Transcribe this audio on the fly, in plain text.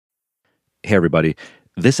Hey, everybody.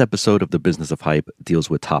 This episode of The Business of Hype deals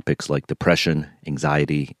with topics like depression,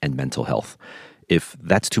 anxiety, and mental health. If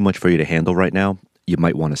that's too much for you to handle right now, you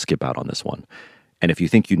might want to skip out on this one. And if you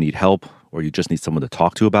think you need help or you just need someone to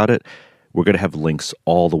talk to about it, we're going to have links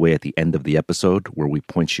all the way at the end of the episode where we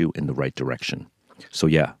point you in the right direction. So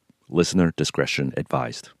yeah, listener discretion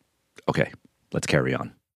advised. Okay, let's carry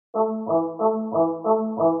on.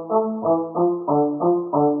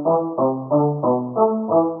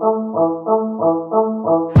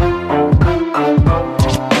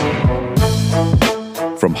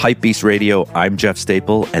 From Hypebeast Radio, I'm Jeff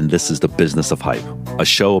Staple, and this is The Business of Hype, a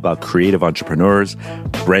show about creative entrepreneurs,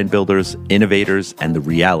 brand builders, innovators, and the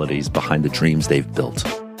realities behind the dreams they've built.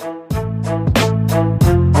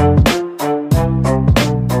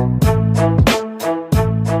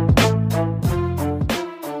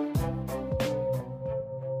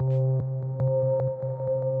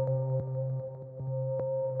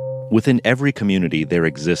 Within every community, there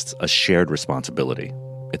exists a shared responsibility.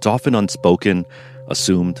 It's often unspoken,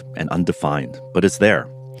 assumed, and undefined, but it's there.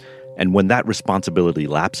 And when that responsibility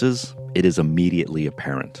lapses, it is immediately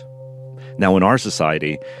apparent. Now, in our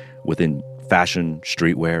society, within fashion,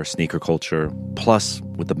 streetwear, sneaker culture, plus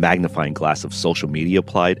with the magnifying glass of social media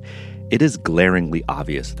applied, it is glaringly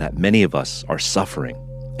obvious that many of us are suffering.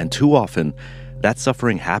 And too often, that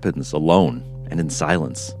suffering happens alone and in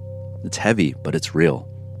silence. It's heavy, but it's real.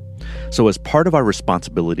 So as part of our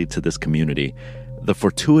responsibility to this community, the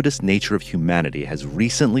fortuitous nature of humanity has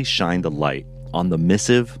recently shined a light on the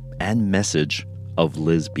missive and message of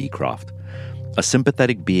Liz Beecroft, a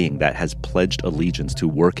sympathetic being that has pledged allegiance to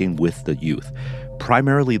working with the youth,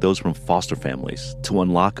 primarily those from foster families, to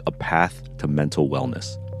unlock a path to mental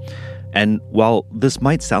wellness. And while this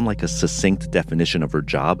might sound like a succinct definition of her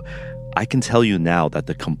job, I can tell you now that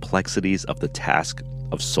the complexities of the task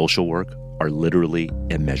of social work are literally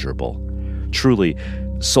immeasurable. Truly,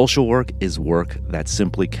 social work is work that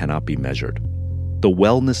simply cannot be measured. The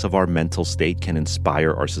wellness of our mental state can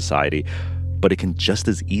inspire our society, but it can just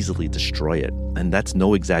as easily destroy it, and that's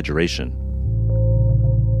no exaggeration.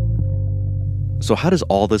 So how does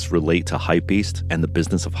all this relate to Hypebeast and the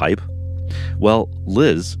business of hype? Well,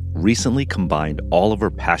 Liz recently combined all of her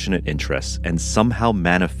passionate interests and somehow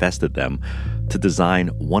manifested them to design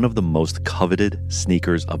one of the most coveted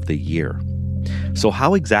sneakers of the year. So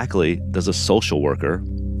how exactly does a social worker,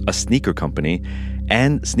 a sneaker company,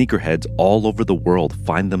 and sneakerheads all over the world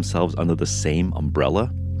find themselves under the same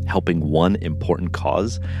umbrella, helping one important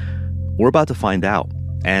cause? We're about to find out,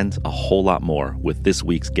 and a whole lot more with this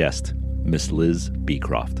week's guest, Miss Liz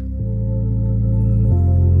Beecroft.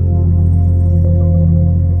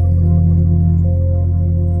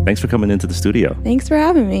 Thanks for coming into the studio. Thanks for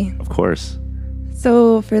having me. Of course.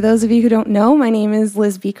 So for those of you who don't know, my name is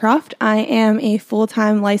Liz Beecroft. I am a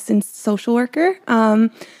full-time licensed social worker,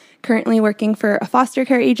 currently working for a foster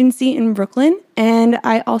care agency in Brooklyn. And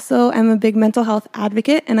I also am a big mental health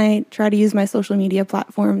advocate, and I try to use my social media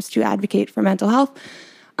platforms to advocate for mental health.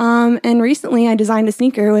 And recently I designed a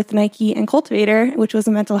sneaker with Nike and Cultivator, which was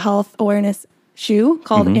a mental health awareness shoe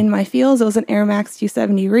called In My Feels. It was an Air Max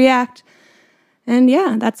 270 React. And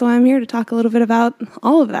yeah, that's why I'm here to talk a little bit about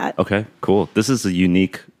all of that. Okay, cool. This is a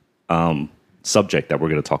unique subject that we're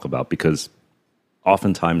going to talk about because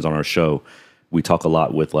oftentimes on our show, we talk a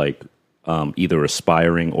lot with like either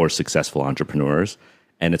aspiring or successful entrepreneurs.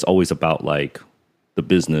 And it's always about like the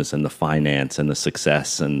business and the finance and the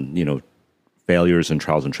success and, you know, failures and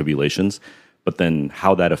trials and tribulations. But then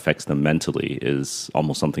how that affects them mentally is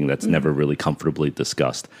almost something that's never really comfortably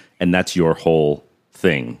discussed. And that's your whole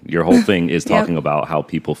thing. Your whole thing is talking about how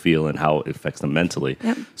people feel and how it affects them mentally.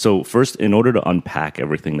 Yep. So first, in order to unpack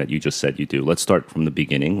everything that you just said you do, let's start from the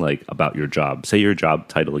beginning, like about your job. Say your job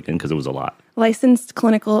title again, because it was a lot. Licensed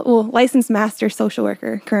master social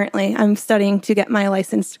worker. Currently, I'm studying to get my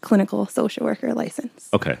licensed clinical social worker license.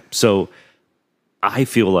 Okay. So I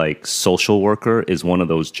feel like social worker is one of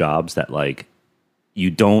those jobs that like you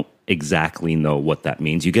don't exactly know what that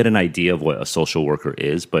means. You get an idea of what a social worker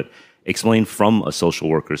is, but explain from a social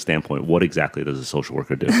worker standpoint, what exactly does a social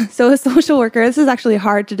worker do? So a social worker, this is actually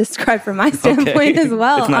hard to describe from my standpoint as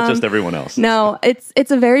well. It's not just everyone else. No, it's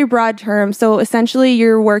a very broad term. So essentially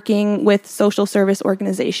you're working with social service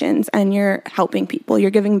organizations and you're helping people. You're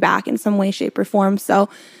giving back in some way, shape, or form. So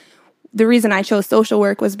the reason I chose social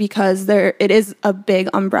work was because it is a big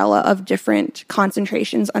umbrella of different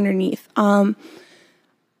concentrations underneath.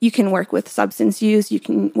 You can work with substance use, you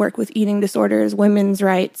can work with eating disorders, women's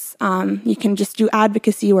rights, you can just do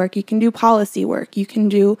advocacy work, you can do policy work, you can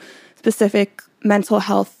do specific mental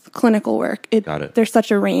health clinical work. Got it. There's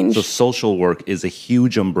such a range. So social work is a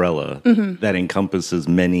huge umbrella that encompasses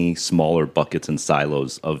many smaller buckets and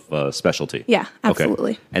silos of specialty. Yeah,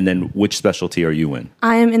 absolutely. Okay. And then which specialty are you in?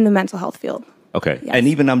 I am in the mental health field. Okay. Yes. And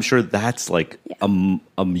even I'm sure that's like a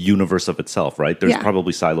universe of itself, right? There's Yeah.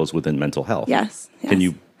 probably silos within mental health. Yes. Can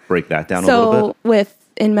you break that down a little bit?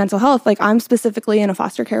 In mental health, like I'm specifically in a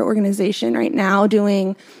foster care organization right now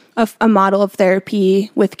doing a model of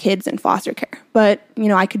therapy with kids in foster care. But,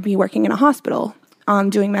 I could be working in a hospital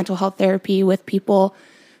doing mental health therapy with people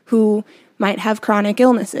who might have chronic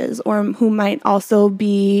illnesses or who might also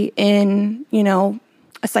be in,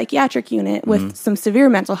 a psychiatric unit with some severe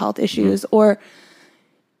mental health issues. Or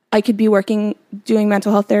I could be doing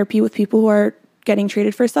mental health therapy with people who are getting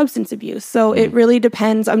treated for substance abuse. So it really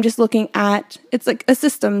depends. I'm just looking at, it's like a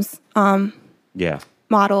systems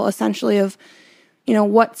model essentially of,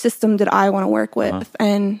 what system did I want to work with?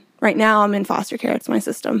 And right now I'm in foster care. It's my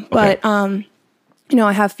system. Okay. But,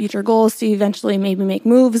 I have future goals to eventually maybe make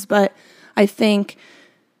moves. But I think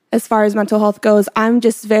as far as mental health goes, I'm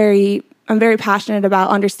very passionate about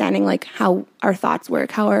understanding like how our thoughts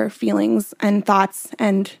work, how our feelings and thoughts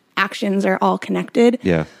and actions are all connected.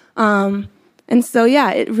 Yeah. And so,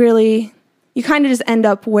 it really, you kind of just end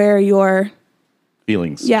up where your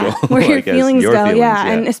feelings go. Where your feelings go. Feelings, yeah.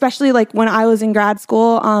 And especially like when I was in grad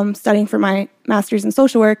school, studying for my master's in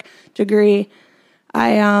social work degree,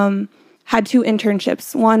 I had 2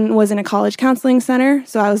 internships. One was in a college counseling center.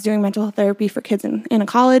 So I was doing mental health therapy for kids in a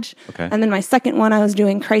college. Okay. And then my second one, I was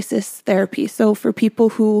doing crisis therapy. So for people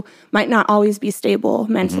who might not always be stable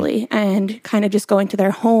mentally and kind of just going to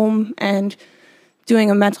their home and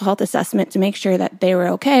doing a mental health assessment to make sure that they were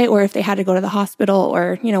okay, or if they had to go to the hospital,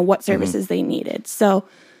 or what services they needed. So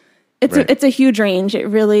it's a huge range. It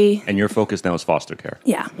really. And your focus now is foster care.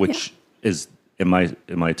 Yeah. Which is am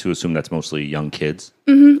I to assume that's mostly young kids?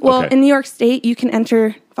 Well, in New York State, you can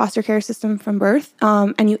enter foster care system from birth,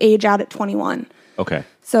 and you age out at 21. Okay.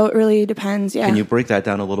 So it really depends. Yeah. Can you break that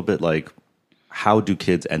down a little bit? Like, how do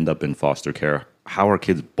kids end up in foster care? How are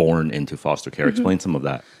kids born into foster care? Explain some of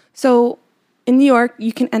that. So in New York,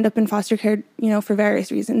 you can end up in foster care, for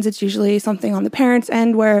various reasons. It's usually something on the parents'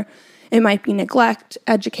 end where it might be neglect,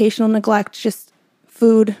 educational neglect, just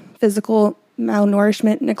food, physical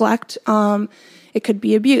malnourishment, neglect. It could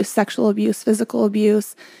be abuse, sexual abuse, physical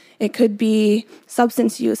abuse. It could be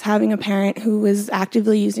substance use, having a parent who is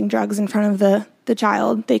actively using drugs in front of the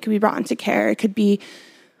child. They could be brought into care. It could be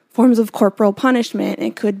forms of corporal punishment.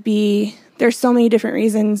 It could be, there's so many different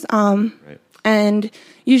reasons. And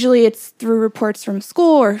usually it's through reports from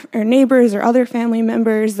school or neighbors or other family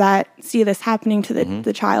members that see this happening to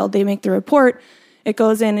the child. They make the report. It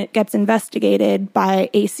goes in, it gets investigated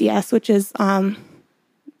by ACS, which is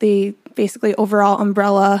the basically overall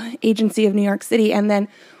umbrella agency of New York City. And then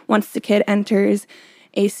once the kid enters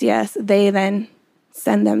ACS, they then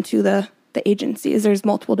send them to the agencies. There's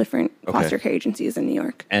multiple different foster care agencies in New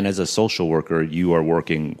York. And as a social worker, you are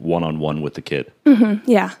working one-on-one with the kid?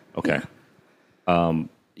 Yeah. Okay.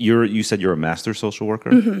 You said you're a master social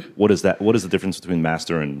worker? What is that? What is the difference between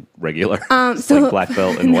master and regular? Like black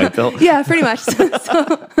belt and white belt? Yeah, pretty much.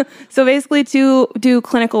 So basically to do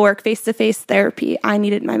clinical work, face-to-face therapy, I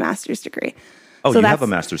needed my master's degree. Oh, so you have a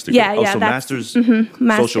master's degree. Yeah, so master's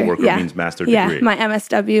social worker means master degree. Yeah, my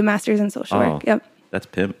MSW, master's in social work. Yep. That's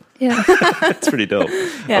pimp. Yeah. That's pretty dope.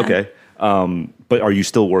 Yeah. Okay. But are you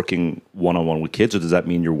still working one-on-one with kids, or does that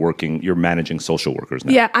mean you're managing social workers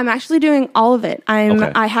now? Yeah, I'm actually doing all of it.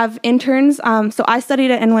 I have interns. So I studied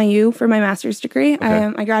at NYU for my master's degree.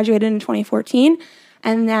 Okay. I graduated in 2014,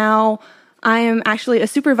 and now I am actually a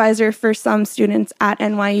supervisor for some students at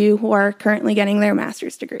NYU who are currently getting their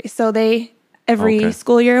master's degree. So every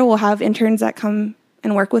school year will have interns that come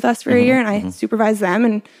and work with us for a year, and I supervise them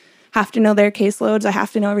and have to know their caseloads. I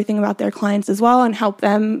have to know everything about their clients as well and help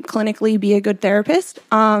them clinically be a good therapist.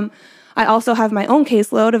 I also have my own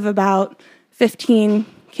caseload of about 15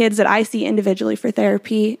 kids that I see individually for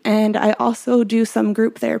therapy, and I also do some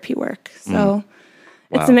group therapy work. So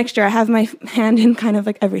it's a mixture. I have my hand in kind of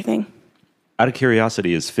like everything. Out of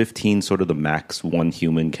curiosity, is 15 sort of the max one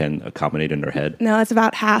human can accommodate in their head? No, it's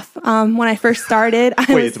about half. When I first started,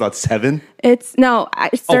 it's about 7? It's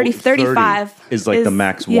 30, 35 is like the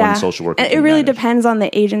max one social worker. And it really depends on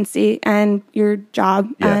the agency and your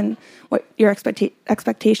job and what your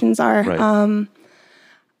expectations are. Right.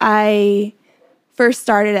 I first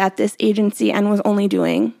started at this agency and was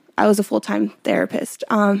I was a full-time therapist.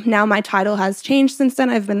 Now my title has changed since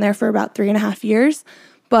then. I've been there for about 3.5 years,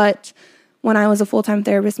 but when I was a full-time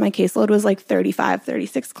therapist, my caseload was like 35,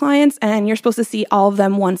 36 clients, and you're supposed to see all of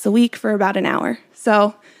them once a week for about an hour.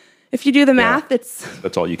 So if you do the math,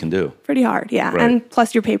 that's all you can do. Pretty hard. Yeah. Right. And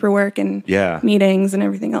plus your paperwork and meetings and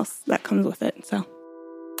everything else that comes with it. So.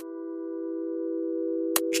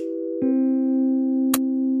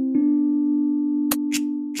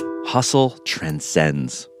 Hustle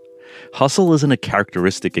transcends. Hustle isn't a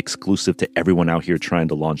characteristic exclusive to everyone out here trying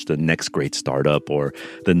to launch the next great startup or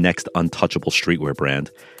the next untouchable streetwear brand.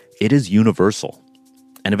 It is universal.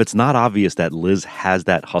 And if it's not obvious that Liz has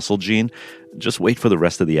that hustle gene, just wait for the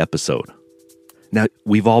rest of the episode. Now,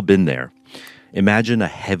 we've all been there. Imagine a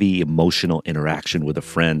heavy emotional interaction with a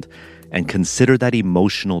friend and consider that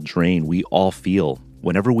emotional drain we all feel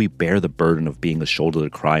whenever we bear the burden of being a shoulder to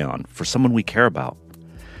cry on for someone we care about.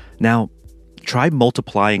 Now, try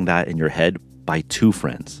multiplying that in your head by 2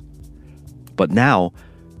 friends. But now,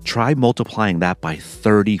 try multiplying that by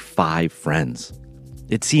 35 friends.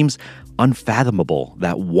 It seems unfathomable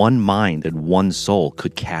that one mind and one soul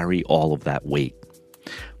could carry all of that weight.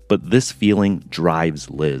 But this feeling drives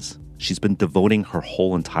Liz. She's been devoting her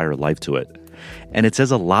whole entire life to it. And it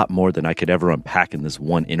says a lot more than I could ever unpack in this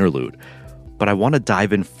one interlude. But I want to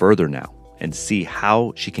dive in further now and see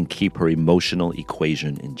how she can keep her emotional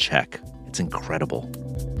equation in check. It's incredible.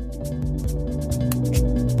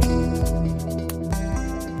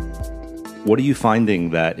 What are you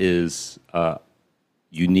finding that is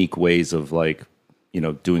unique ways of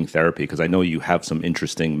doing therapy? Because I know you have some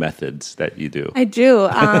interesting methods that you do. I do.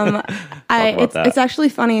 It's actually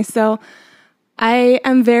funny. So I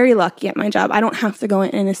am very lucky at my job. I don't have to go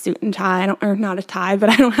in a suit and tie. Or not a tie, but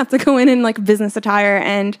I don't have to go in like business attire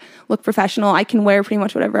and look professional. I can wear pretty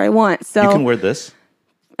much whatever I want. So you can wear this?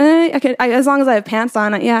 As long as I have pants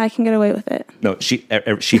on, I can get away with it. No, she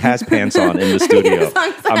has pants on in the studio.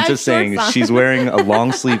 I'm just saying she's wearing a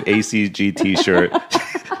long sleeve ACG t-shirt.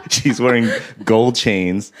 She's wearing gold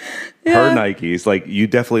chains, her Nikes. Like, you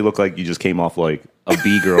definitely look like you just came off like a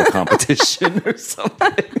B-girl competition or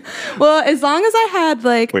something. Well, as long as I had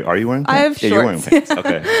like... Wait, are you wearing pants? I have shorts. You're wearing pants.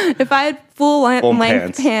 Okay. If I had full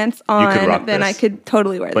length pants on, then I could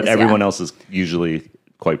totally wear this. But everyone else is usually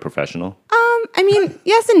quite professional? I mean,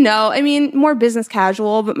 yes and no. I mean, more business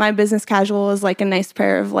casual, but my business casual is like a nice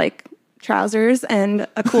pair of like trousers and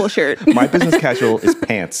a cool shirt. My business casual is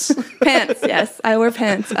pants. Pants, yes. I wear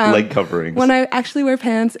pants. Leg coverings. When I actually wear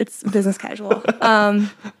pants, it's business casual.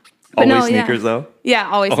 Always sneakers, though? Yeah,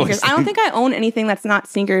 always sneakers. I don't think I own anything that's not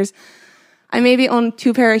sneakers. I maybe own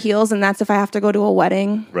 2 pair of heels, and that's if I have to go to a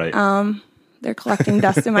wedding. Right. They're collecting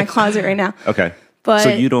dust in my closet right now. Okay. But so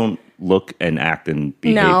you don't look and act and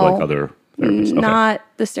behave like other therapists? Okay. Not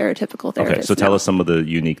the stereotypical therapist. Okay, so tell us some of the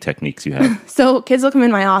unique techniques you have. So kids will come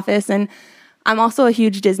in my office, and I'm also a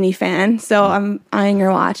huge Disney fan, so I'm eyeing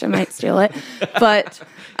your watch. I might steal it. But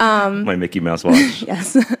my Mickey Mouse watch.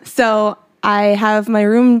 Yes. So I have my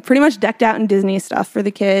room pretty much decked out in Disney stuff for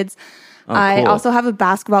the kids. Oh, I cool. also have a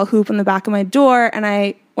basketball hoop on the back of my door, and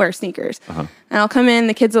I wear sneakers. And I'll come in,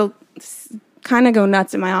 the kids will kind of go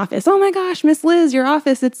nuts in my office. Oh my gosh, Miss Liz, your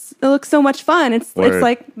office, it looks so much fun. It's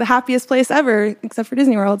like the happiest place ever, except for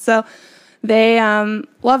Disney World. So they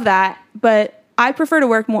love that. But I prefer to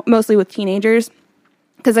work mostly with teenagers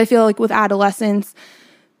because I feel like with adolescents,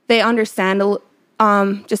 they understand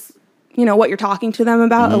just what you're talking to them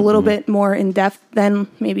about a little bit more in depth than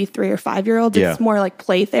maybe 3 or 5-year-olds. It's more like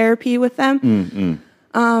play therapy with them.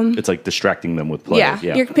 It's like distracting them with play. Yeah,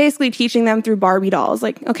 you're basically teaching them through Barbie dolls.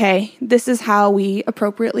 Like, okay, this is how we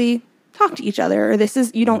appropriately talk to each other, or this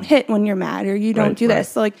is, you don't hit when you're mad, or you don't do this.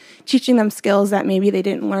 So like teaching them skills that maybe they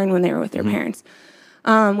didn't learn when they were with their parents.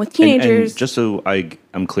 With teenagers... And just so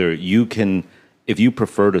I'm clear, you can... If you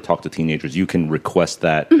prefer to talk to teenagers, you can request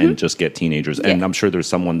that and just get teenagers. Yeah. And I'm sure there's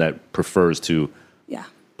someone that prefers to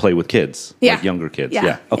play with kids, like younger kids.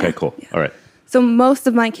 Yeah. Okay, cool. Yeah. All right. So most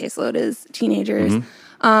of my caseload is teenagers.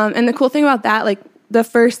 And the cool thing about that, like the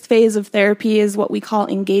first phase of therapy is what we call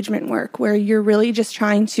engagement work, where you're really just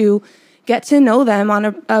trying to get to know them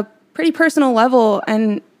on a pretty personal level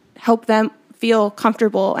and help them feel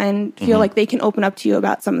comfortable and feel like they can open up to you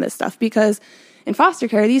about some of this stuff. Because in foster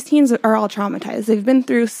care, these teens are all traumatized. They've been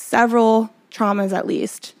through several traumas at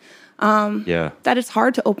least. That it's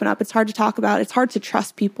hard to open up. It's hard to talk about. It's hard to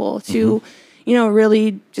trust people to,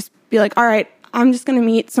 really just be like, all right, I'm just going to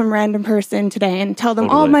meet some random person today and tell them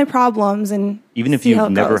all of my problems. And even if you've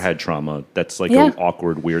never had trauma, that's like an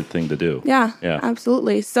awkward, weird thing to do. Yeah,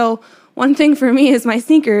 absolutely. So one thing for me is my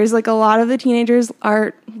sneakers. Like a lot of the teenagers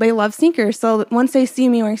they love sneakers. So once they see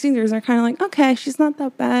me wearing sneakers, they're kind of like, okay, she's not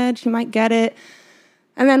that bad. She might get it.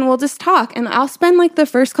 And then we'll just talk. And I'll spend like the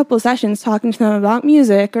first couple of sessions talking to them about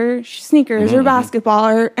music or sneakers or basketball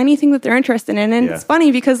or anything that they're interested in. And it's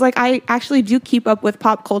funny because like I actually do keep up with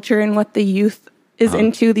pop culture and what the youth is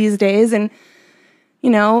into these days. And,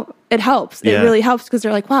 it helps. It really helps because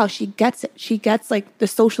they're like, wow, she gets it. She gets like the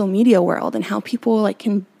social media world and how people like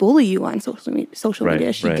can bully you on social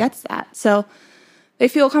media. She gets that. So they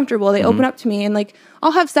feel comfortable. They open up to me, and like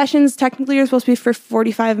I'll have sessions. Technically, you're supposed to be for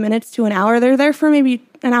 45 minutes to an hour. They're there for maybe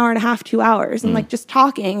an hour and a half, 2 hours, and like just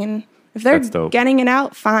talking. And if they're getting it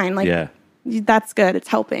out, fine. Like that's good. It's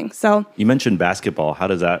helping. So you mentioned basketball. How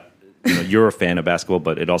does that? You're a fan of basketball,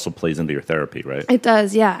 but it also plays into your therapy, right? It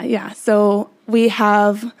does. Yeah. So we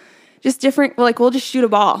have just different. Like we'll just shoot a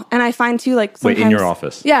ball, and I find too like sometimes, wait, in your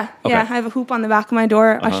office. Yeah. I have a hoop on the back of my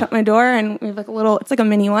door. I shut my door, and we have like a little. It's like a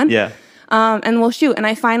mini one. Yeah. And we'll shoot. And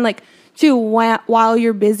I find like, too, while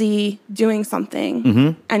you're busy doing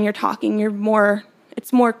something and you're talking,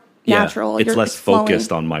 it's more natural. It's less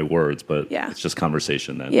focused on my words, but it's just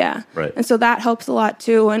conversation then. Yeah. Right. And so that helps a lot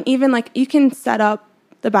too. And even like you can set up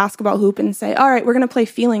the basketball hoop and say, all right, we're going to play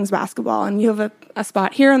feelings basketball. And you have a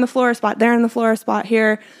spot here on the floor, a spot there on the floor, a spot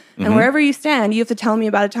here. And wherever you stand, you have to tell me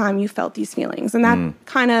about a time you felt these feelings. And that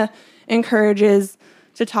kind of encourages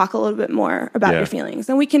to talk a little bit more about your feelings.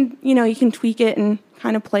 And we can, you can tweak it and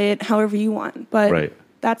kind of play it however you want. But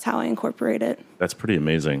that's how I incorporate it. That's pretty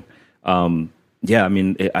amazing. I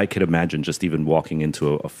mean, I could imagine just even walking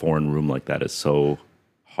into a foreign room like that is so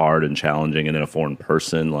hard and challenging. And then a foreign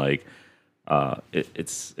person, like,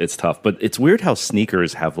 it's tough. But it's weird how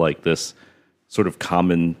sneakers have like this sort of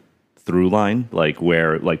common through line, like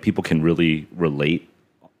where like people can really relate.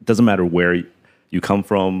 It doesn't matter where you come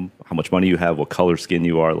from, how much money you have, what color skin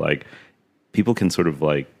you are, like people can sort of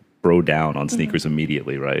like bro down on sneakers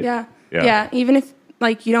immediately, right? Yeah. Even if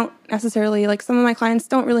like you don't necessarily like some of my clients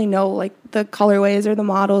don't really know like the colorways or the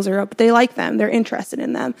models but they like them. They're interested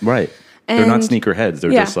in them. Right. And they're not sneaker heads.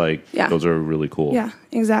 They're just like, those are really cool. Yeah,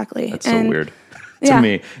 exactly. That's so weird. To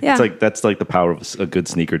me, it's like, that's like the power of a good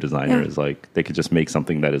sneaker designer is like, they could just make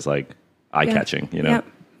something that is like eye-catching,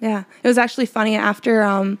 Yeah. It was actually funny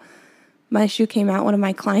after, my shoe came out, one of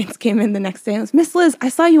my clients came in the next day and was, Miss Liz, I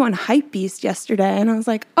saw you on Hypebeast yesterday. And I was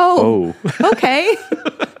like, oh. Okay,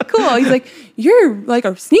 cool. He's like, you're like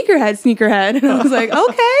a sneakerhead. And I was like,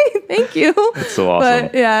 okay, thank you. That's so awesome.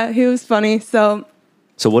 But he was funny. So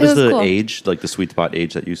what is the age, like the sweet spot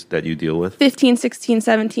age that you deal with? 15, 16,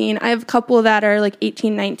 17. I have a couple that are like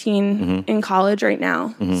 18, 19 in college right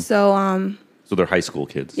now. So they're high school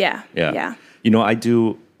kids. Yeah. I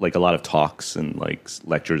do like a lot of talks and like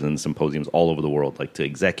lectures and symposiums all over the world, like to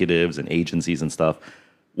executives and agencies and stuff.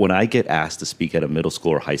 When I get asked to speak at a middle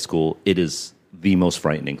school or high school, it is the most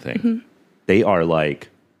frightening thing. They are like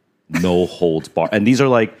no holds bar. And these are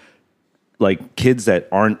like kids that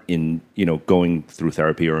aren't in, going through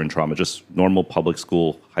therapy or in trauma, just normal public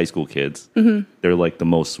school, high school kids. They're like the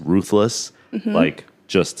most ruthless, like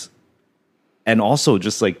just, and also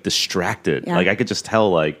just like distracted. Like I could just tell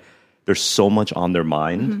like there's so much on their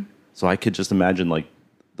mind. So I could just imagine like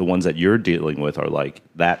the ones that you're dealing with are like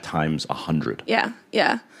that times 100. Yeah.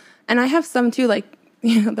 And I have some too, like,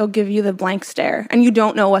 they'll give you the blank stare and you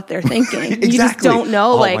don't know what they're thinking. Exactly. You just don't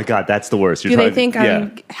know. Oh my God, that's the worst. Do they think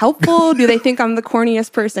I'm helpful? Do they think I'm the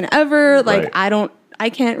corniest person ever? Like, I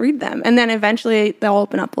can't read them. And then eventually they'll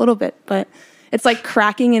open up a little bit, but it's like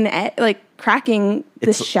cracking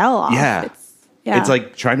the shell off. Yeah. It's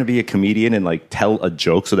like trying to be a comedian and like tell a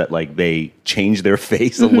joke so that like they change their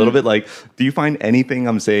face a little bit. Like, do you find anything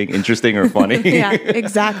I'm saying interesting or funny? Yeah,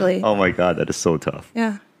 exactly. Oh my God, that is so tough.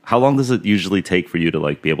 Yeah. How long does it usually take for you to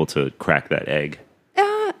like be able to crack that egg?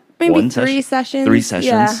 Maybe 3 sessions. 3 sessions?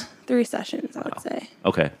 Yeah, 3 sessions, I would say.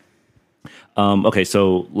 Okay. Okay,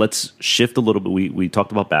 so let's shift a little bit. We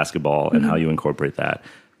talked about basketball and how you incorporate that,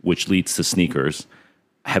 which leads to sneakers.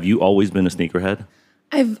 Have you always been a sneakerhead?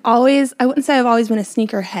 I wouldn't say I've always been a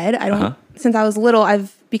sneakerhead. Since I was little,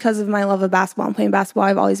 because of my love of basketball and playing basketball,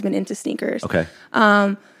 I've always been into sneakers. Okay.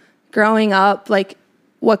 Growing up, like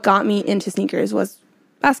what got me into sneakers was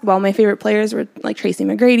basketball. My favorite players were like Tracy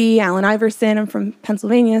McGrady, Allen Iverson. I'm from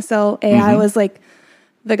Pennsylvania, so AI was like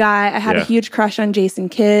the guy. I had a huge crush on Jason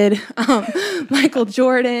Kidd, Michael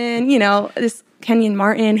Jordan, this Kenyon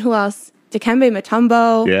Martin, who else? Dikembe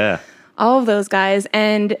Mutombo. Yeah. All of those guys.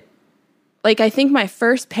 And like, I think my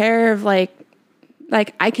first pair of like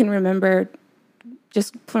I can remember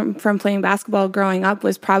just from playing basketball growing up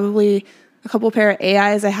was probably a couple pair of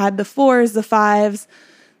AIs. I had the 4s, the 5s,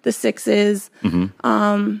 the 6s.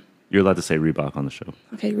 You're allowed to say Reebok on the show.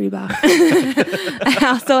 Okay, Reebok. I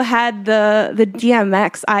also had the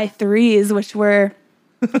DMX i3s, which were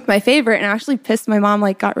my favorite, and I actually pissed my mom,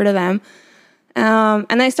 like got rid of them.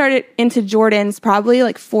 And I started into Jordans probably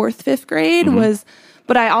like 4th, 5th grade was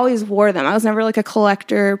but I always wore them. I was never like a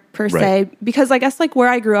collector per se, because I guess like where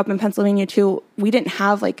I grew up in Pennsylvania too, we didn't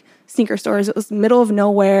have like sneaker stores. It was middle of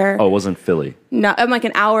nowhere. Oh, it wasn't Philly. No, I'm like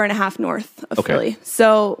an hour and a half north of Philly.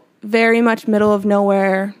 So very much middle of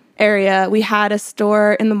nowhere area. We had a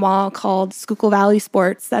store in the mall called Schuylkill Valley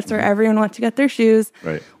Sports. That's where everyone went to get their shoes.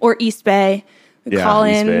 Right. Or East Bay. We call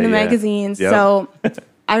in the magazines. Yep. So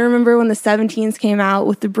I remember when the 17s came out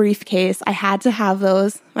with the briefcase, I had to have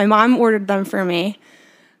those. My mom ordered them for me.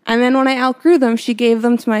 And then when I outgrew them, she gave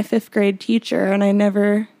them to my 5th grade teacher, and I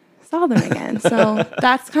never saw them again. So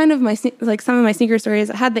that's kind of my, like some of my sneaker stories.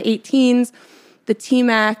 I had the 18s, the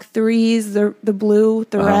T-Mac 3s, the blue,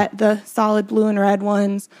 the red, the solid blue and red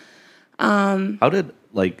ones. How did,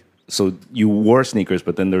 like, so you wore sneakers,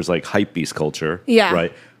 but then there's like hypebeast culture,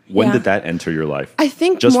 right? When did that enter your life? I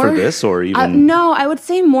think just more, for this, or even no, I would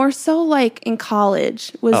say more so like in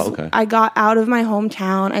college. I got out of my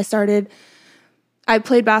hometown. I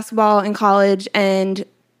played basketball in college, and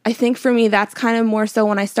I think for me that's kind of more so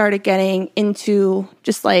when I started getting into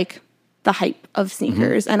just like the hype of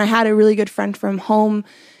sneakers. And I had a really good friend from home.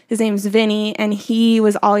 His name's Vinny, and he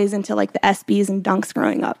was always into like the SBs and Dunks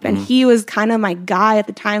growing up. And he was kind of my guy at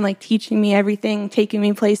the time, like teaching me everything, taking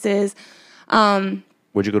me places.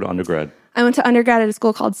 Where'd you go to undergrad? I went to undergrad at a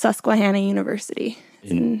school called Susquehanna University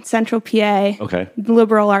in Central PA. Okay.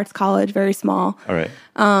 Liberal arts college, very small. All right.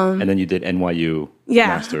 And then you did NYU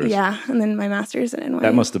master's. Yeah, and then my master's at NYU.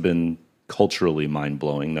 That must have been culturally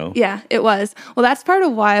mind-blowing, though. Yeah, it was. Well, that's part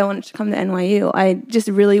of why I wanted to come to NYU. I just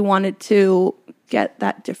really wanted to get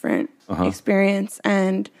that different experience,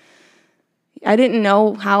 and I didn't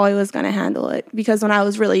know how I was going to handle it, because when I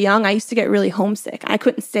was really young, I used to get really homesick. I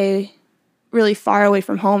couldn't stay really far away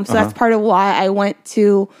from home, so that's part of why I went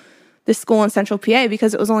to this school in Central PA,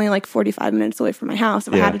 because it was only like 45 minutes away from my house.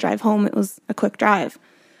 If I had to drive home, it was a quick drive.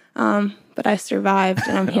 But I survived,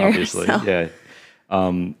 and I'm here. Obviously, yeah.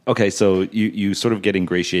 Okay, so you sort of get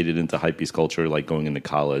ingratiated into hypebeast culture, like going into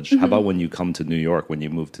college. How about when you come to New York, when you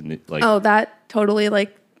move to that totally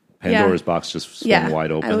like Pandora's box just swung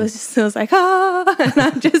wide open. I was like, and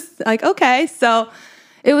I'm just like, okay. So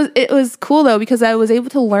it was cool though, because I was able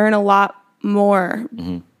to learn a lot more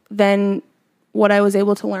than what I was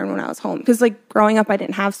able to learn when I was home. Because like growing up, I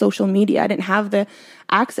didn't have social media. I didn't have the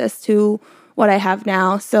access to what I have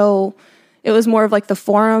now. So it was more of like the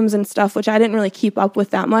forums and stuff, which I didn't really keep up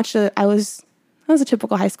with that much. I was a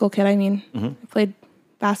typical high school kid. I mean, I played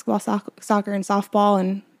basketball, soccer, and softball,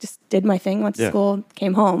 and just did my thing. Went to school,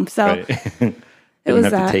 came home. So it was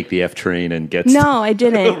have to take the F train and get. No, I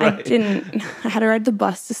didn't. Right. I didn't. I had to ride the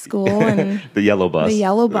bus to school and the yellow bus. The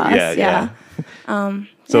yellow bus. Yeah.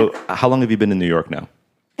 So how long have you been in New York now?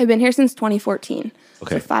 I've been here since 2014.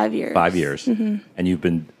 Okay, so 5 years. 5 years, and you've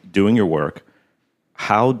been doing your work.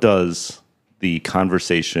 How does the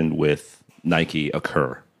conversation with Nike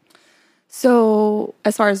occur? So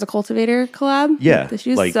as far as the Cultivator collab, the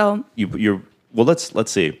shoes, like so you're well.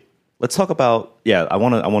 Let's see. Let's talk about I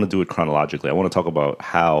want to do it chronologically. I want to talk about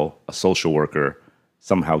how a social worker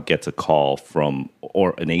somehow gets a call from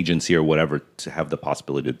or an agency or whatever to have the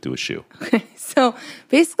possibility to do a shoe. Okay, so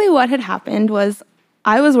basically what had happened was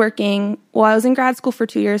I was in grad school for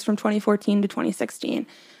 2 years from 2014 to 2016,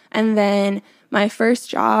 and then my first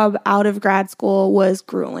job out of grad school was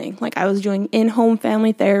grueling. Like I was doing in-home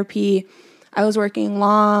family therapy. I was working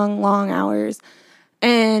long, long hours.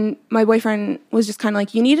 And my boyfriend was just kind of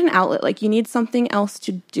like, you need an outlet. Like you need something else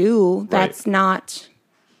to do that's not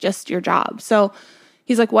just your job. So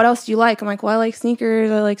he's like, what else do you like? I'm like, well, I like sneakers.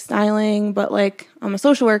 I like styling. But like I'm a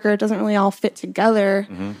social worker. It doesn't really all fit together.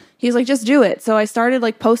 He's like, just do it. So I started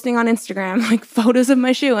like posting on Instagram, like photos of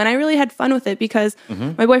my shoe. And I really had fun with it because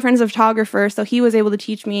my boyfriend's a photographer. So he was able to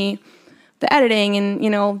teach me the editing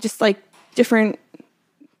and, just like different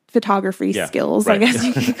photography skills, I guess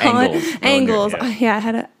you could call it. Angles. I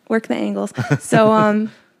had to work the angles. So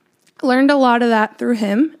learned a lot of that through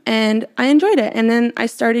him and I enjoyed it. And then I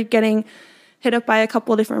started getting hit up by a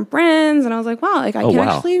couple of different brands. And I was like, wow, like I can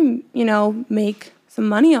actually, make some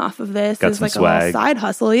money off of this. Got some like swag. A little side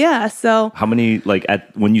hustle. Yeah. So how many,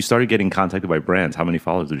 when you started getting contacted by brands, how many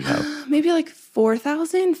followers did you have? Maybe like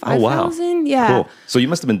 4,000, 5,000. Oh, wow. Yeah. Cool. So you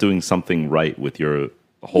must have been doing something right with your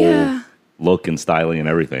whole look and styling and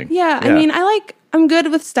everything. Yeah. I mean, I'm good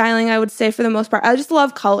with styling, I would say, for the most part. I just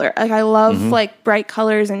love color. Like I love like bright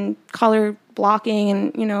colors and color blocking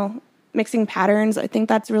and, mixing patterns. I think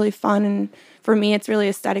that's really fun. And for me, it's really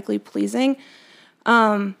aesthetically pleasing.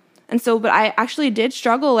 But I actually did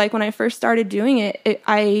struggle. Like when I first started doing it,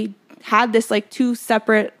 I had this like two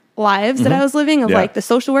separate lives that I was living of like the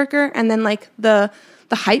social worker and then like the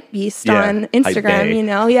the hype beast Yeah, on hype Instagram, bae. you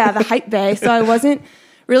know? Yeah, the hype bay. So I wasn't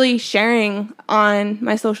really sharing on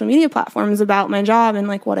my social media platforms about my job and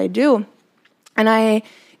like what I do. And I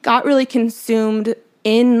got really consumed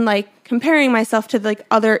in like comparing myself to like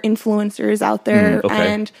other influencers out there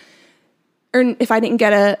and or if I didn't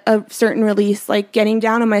get a certain release, like getting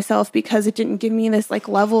down on myself because it didn't give me this like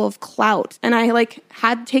level of clout. And I like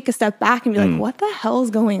had to take a step back and be like, what the hell is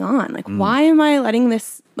going on? Like, why am I letting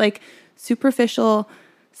this like superficial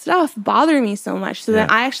stuff bother me so much? So then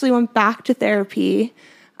I actually went back to therapy.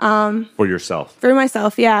 For yourself. For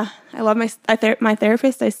myself, yeah. I love my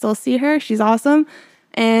therapist. I still see her. She's awesome.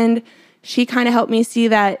 And she kind of helped me see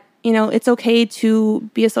that, you know, it's okay to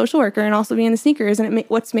be a social worker and also be in the sneakers. And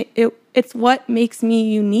it's what makes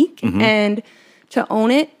me unique and to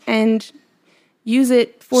own it and use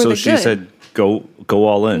it for the good. So she said, go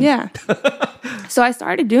all in. Yeah. So I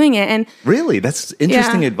started doing it. And really? That's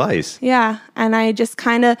interesting advice. Yeah. And I just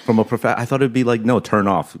kind of... From a I thought it'd be like, no, turn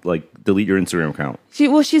off, like delete your Instagram account.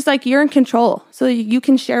 She's like, you're in control. So you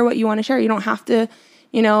can share what you want to share. You don't have to,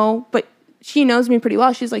 you know, but she knows me pretty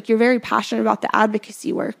well. She's like, you're very passionate about the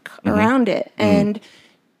advocacy work around it. And,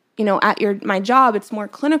 you know, at my job, it's more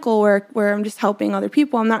clinical work where I'm just helping other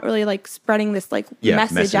people. I'm not really like spreading this like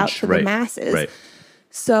message out to the masses. Right.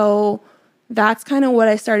 So that's kind of what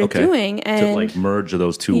I started doing. And to like merge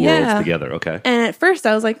those two worlds together. Okay. And at first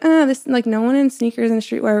I was like, this like no one in sneakers and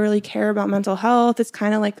streetwear really care about mental health. It's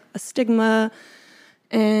kind of like a stigma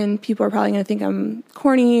and people are probably going to think I'm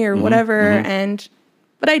corny or whatever.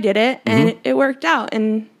 But I did it and it worked out.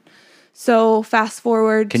 And so fast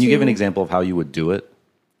forward. Can you give an example of how you would do it?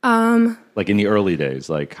 Like in the early days,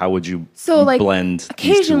 like how would you blend?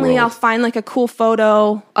 Occasionally I'll find like a cool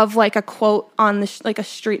photo of like a quote on the like a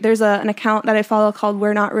street. There's an account that I follow called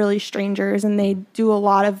We're Not Really Strangers, and they do a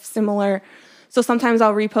lot of similar. So sometimes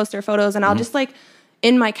I'll repost their photos and I'll just like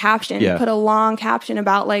in my caption put a long caption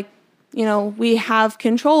about like, you know, we have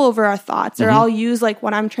control over our thoughts, or I'll use like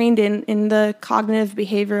what I'm trained in the cognitive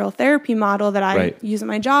behavioral therapy model that I use in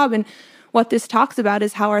my job. And what this talks about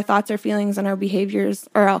is how our thoughts, our feelings, and our behaviors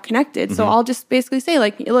are all connected. So I'll just basically say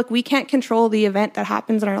like, look, we can't control the event that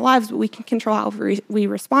happens in our lives, but we can control how we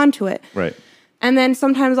respond to it. Right. And then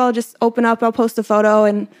sometimes I'll just open up, I'll post a photo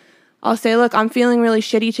and I'll say, look, I'm feeling really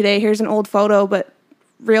shitty today. Here's an old photo, but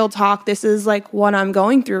real talk, this is like what I'm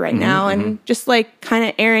going through right now. And just like kind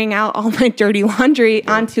of airing out all my dirty laundry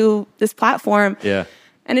onto this platform. Yeah.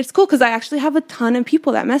 And it's cool because I actually have a ton of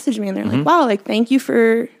people that message me and they're like, wow, like, thank you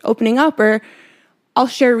for opening up. Or I'll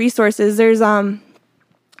share resources. There's an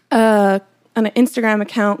Instagram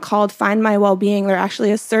account called Find My Wellbeing. They're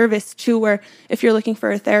actually a service too, where if you're looking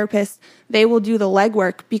for a therapist, they will do the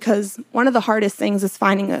legwork, because one of the hardest things is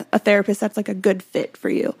finding a therapist that's like a good fit for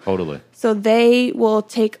you. Totally. So they will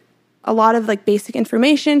take a lot of like basic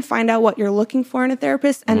information, find out what you're looking for in a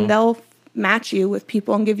therapist, and they'll match you with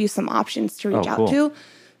people and give you some options to reach out to.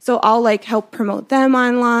 So I'll like help promote them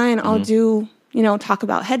online. I'll do, you know, talk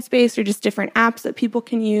about Headspace or just different apps that people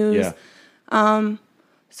can use. Yeah.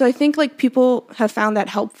 So I think like people have found that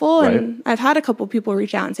helpful. And I've had a couple people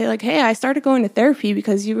reach out and say like, hey, I started going to therapy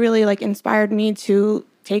because you really like inspired me to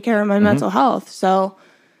take care of my mental health. So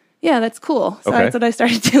yeah, that's cool. So that's what I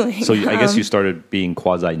started doing. So I guess you started being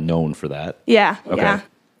quasi known for that. Yeah. Okay. Yeah.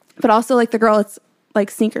 But also like the girl, it's like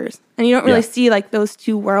sneakers. And you don't really see like those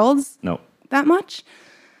two worlds that much,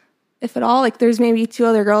 if at all. Like there's maybe two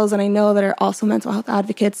other girls that I know that are also mental health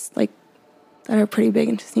advocates, like that are pretty big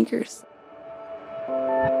into sneakers.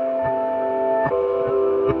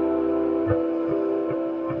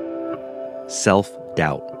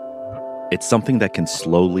 Self-doubt. It's something that can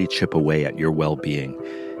slowly chip away at your well-being.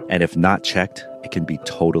 And if not checked, it can be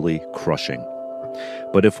totally crushing.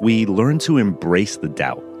 But if we learn to embrace the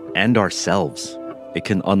doubt and ourselves, it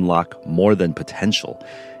can unlock more than potential.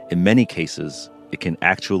 In many cases, it can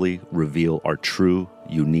actually reveal our true,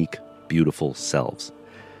 unique, beautiful selves.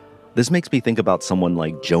 This makes me think about someone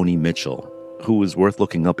like Joni Mitchell, who is worth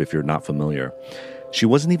looking up if you're not familiar. She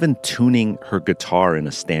wasn't even tuning her guitar in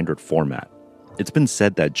a standard format. It's been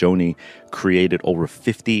said that Joni created over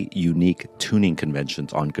 50 unique tuning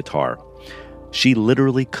conventions on guitar. She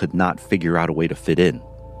literally could not figure out a way to fit in.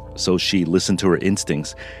 So she listened to her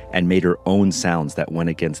instincts and made her own sounds that went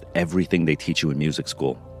against everything they teach you in music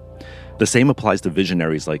school. The same applies to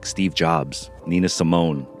visionaries like Steve Jobs, Nina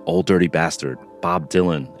Simone, Old Dirty Bastard, Bob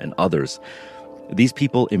Dylan, and others. These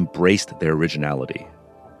people embraced their originality,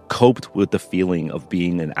 coped with the feeling of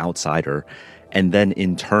being an outsider, and then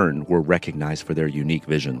in turn were recognized for their unique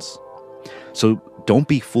visions. So don't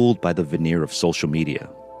be fooled by the veneer of social media.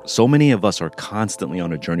 So many of us are constantly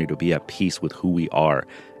on a journey to be at peace with who we are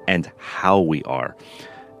and how we are.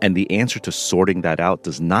 And the answer to sorting that out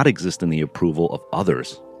does not exist in the approval of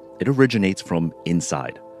others. It originates from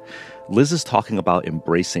inside. Liz is talking about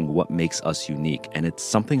embracing what makes us unique, and it's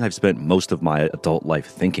something I've spent most of my adult life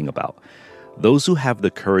thinking about. Those who have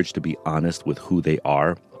the courage to be honest with who they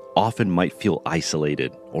are often might feel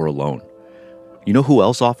isolated or alone. You know who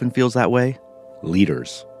else often feels that way?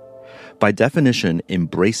 Leaders. By definition,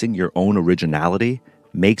 embracing your own originality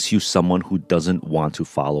makes you someone who doesn't want to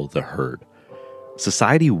follow the herd.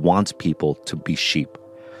 Society wants people to be sheep,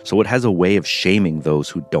 so it has a way of shaming those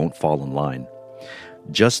who don't fall in line.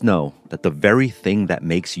 Just know that the very thing that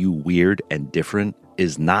makes you weird and different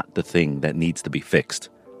is not the thing that needs to be fixed.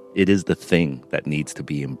 It is the thing that needs to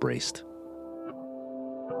be embraced.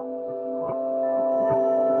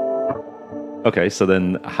 Okay, so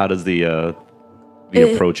then how does the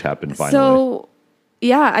approach happen finally? So,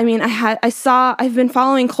 yeah, I mean, I've been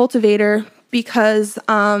following Cultivator because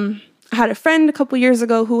I had a friend a couple years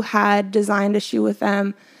ago who had designed a shoe with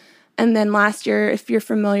them. And then last year, if you're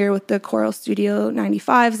familiar with the Coral Studio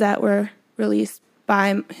 95s that were released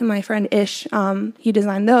by my friend Ish, he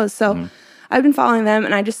designed those. So I've been following them,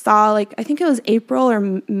 and I just saw, I think it was April or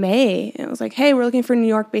May, and it was like, hey, we're looking for New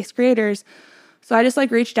York-based creators. So I just,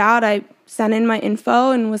 reached out. I sent in my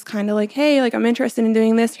info and was kind of like, hey, I'm interested in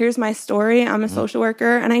doing this. Here's my story. I'm a social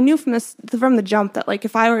worker. And I knew from the jump that,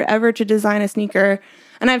 if I were ever to design a sneaker,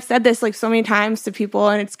 and I've said this, so many times to people,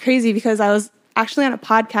 and it's crazy because I was actually on a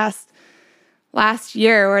podcast last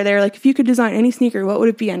year where they were like, if you could design any sneaker, what would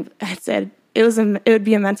it be? And I said it would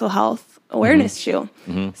be a mental health awareness shoe.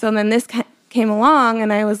 So then this came along,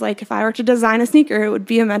 and I was like, if I were to design a sneaker, it would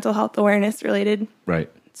be a mental health awareness related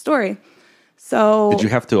story. So did you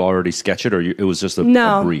have to already sketch it, or it was just a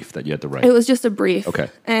brief that you had to write? It was just a brief. Okay.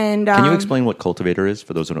 And can you explain what Cultivator is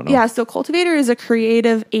for those who don't know? Yeah, so Cultivator is a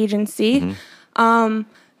creative agency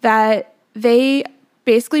that they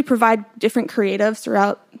basically provide different creatives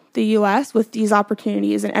throughout the U.S. with these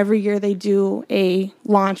opportunities, and every year they do a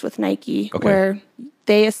launch with Nike where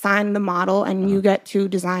they assign the model, and you get to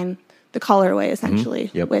design the colorway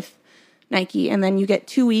essentially with Nike, and then you get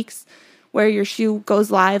 2 weeks where your shoe goes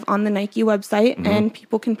live on the Nike website and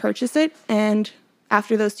people can purchase it, and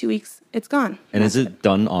after those 2 weeks, it's gone. And is it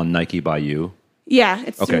done on Nike by you? Yeah,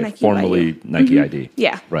 it's through Nike formally by you. Nike ID.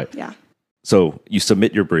 Yeah. Right. Yeah. So you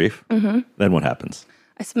submit your brief, then what happens?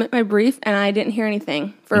 I submit my brief, and I didn't hear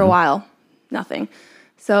anything for a while. Nothing.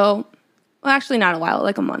 So, well, actually not a while,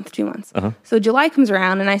 a month, 2 months. So July comes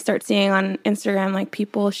around, and I start seeing on Instagram,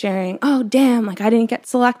 people sharing, oh, damn, I didn't get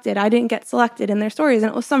selected in their stories.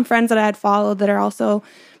 And it was some friends that I had followed that are also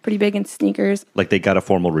pretty big into sneakers. They got a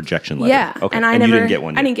formal rejection letter. Yeah. Okay. And you didn't get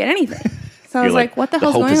one yet. I didn't get anything. So I was like, what the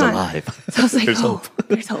hell's going on? The hope is alive. So I was like, there's hope.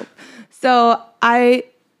 There's hope. So I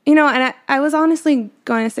was honestly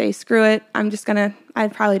going to say, screw it. I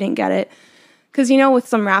probably didn't get it. Because, with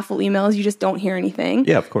some raffle emails, you just don't hear anything.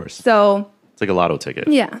 Yeah, of course. So it's like a lotto ticket.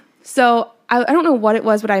 Yeah. So I don't know what it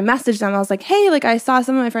was, but I messaged them. I was like, hey, I saw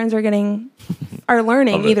some of my friends are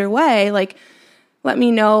learning either way. Let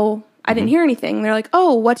me know. I didn't hear anything. They're like,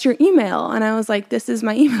 oh, what's your email? And I was like, this is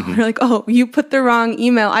my email. They're like, oh, you put the wrong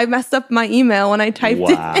email. I messed up my email when I typed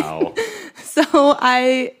it in. So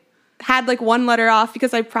I had one letter off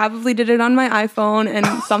because I probably did it on my iPhone and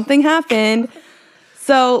something happened.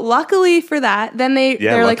 So luckily for that, then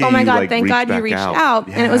they're like, oh my God, thank God you reached out.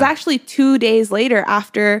 Yeah. And it was actually 2 days later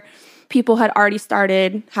after people had already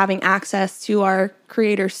started having access to our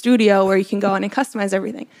creator studio where you can go in and customize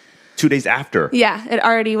everything. 2 days after? Yeah, it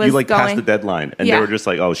already was going. Passed the deadline. And they were just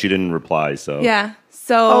like, oh, she didn't reply, so. Yeah.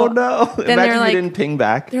 So. Oh no. Then Imagine you didn't ping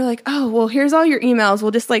back. They're like, oh, well, here's all your emails. We'll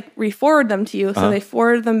just re-forward them to you. So they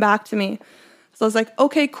forwarded them back to me. So I was like,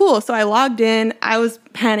 okay, cool. So I logged in. I was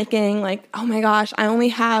panicking, oh my gosh,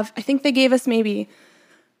 I think they gave us maybe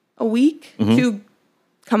a week to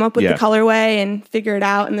come up with the colorway and figure it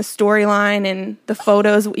out, and the storyline and the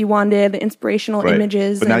photos we wanted, the inspirational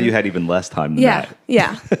images. But now you had even less time than that.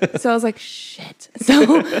 Yeah. So I was like, shit.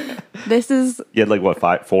 So this is... You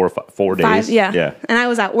had 4 days? Yeah. And I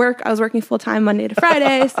was at work. I was working full-time Monday to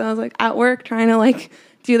Friday. So I was at work trying to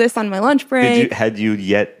do this on my lunch break. Had you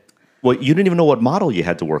yet... Well, you didn't even know what model you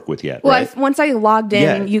had to work with yet, right? Once I logged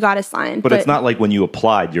in, you got assigned. But it's not like when you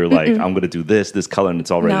applied, you're like, I'm going to do this color, and it's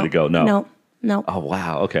all ready to go. No. No. Oh,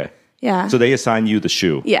 wow. Okay. Yeah. So they assign you the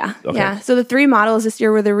shoe. Yeah. Okay. Yeah. So the 3 models this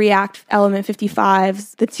year were the React Element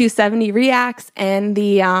 55s, the 270 Reacts, and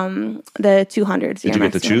the 200s. Did you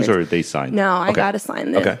get to choose, or they signed? No, I got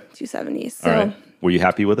assigned the 270s. So. All right. Were you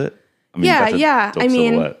happy with it? Yeah.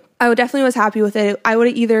 I definitely was happy with it. I would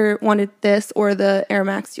have either wanted this or the Air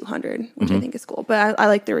Max 200, which I think is cool. But I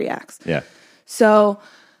like the Reacts. Yeah. So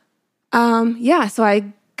So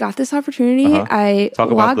I got this opportunity. I Talk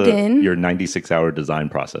about logged in. your 96-hour design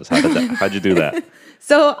process. How'd you do that?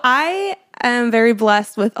 So I am very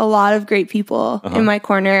blessed with a lot of great people in my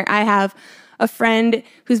corner. I have a friend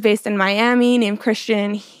who's based in Miami named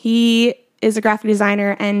Christian. He is a graphic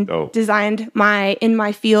designer and designed my In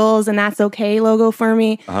My Feels and That's Okay logo for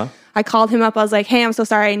me. I called him up. I was like, hey, I'm so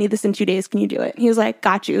sorry. I need this in 2 days. Can you do it? He was like,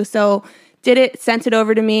 got you. So did it, sent it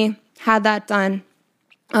over to me, had that done.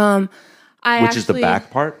 Which is the back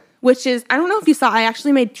part? Which is, I don't know if you saw, I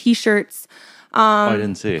actually made t-shirts. I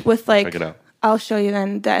didn't see. With like, check it out. I'll show you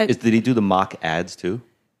then. Did he do the mock ads too?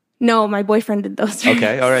 No, my boyfriend did those.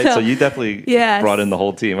 Okay, all right. So you definitely brought in the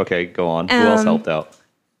whole team. Okay, go on. Who else helped out?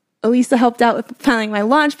 Elisa helped out with planning my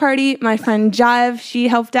launch party. My friend Jive, she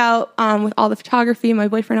helped out with all the photography. My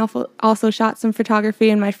boyfriend also shot some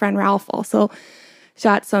photography, and my friend Ralph also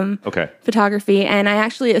shot some photography. And I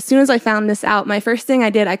actually, as soon as I found this out, my first thing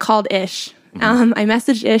I did, I called Ish. I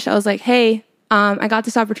messaged Ish. I was like, hey, I got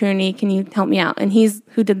this opportunity. Can you help me out? And he's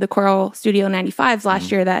who did the Coral Studio 95s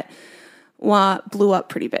last year that blew up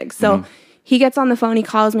pretty big. So he gets on the phone. He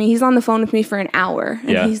calls me. He's on the phone with me for an hour.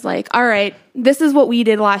 And he's like, all right, this is what we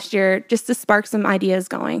did last year just to spark some ideas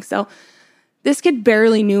going. So this kid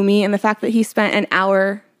barely knew me. And the fact that he spent an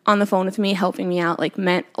hour on the phone with me helping me out like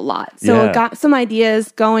meant a lot. So it got some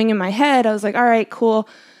ideas going in my head. I was like, all right, cool.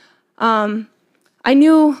 I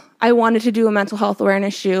knew I wanted to do a mental health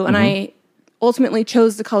awareness shoe. And I ultimately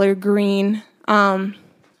chose the color green.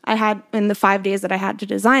 I had, in the 5 days that I had to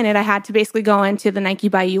design it, I had to basically go into the Nike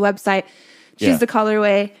by You website, choose the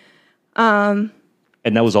colorway. And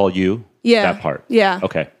that was all you? Yeah. That part? Yeah.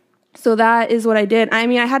 Okay. So that is what I did. I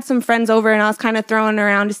mean, I had some friends over and I was kind of throwing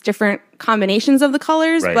around just different combinations of the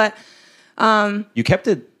colors, but... you kept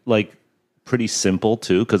it like pretty simple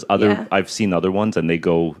too, because I've seen other ones and they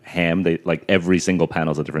go ham. They like every single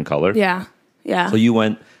panel is a different color. Yeah. Yeah. So you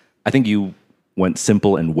went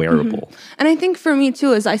simple and wearable. And I think for me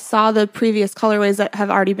too is I saw the previous colorways that have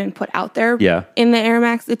already been put out there in the Air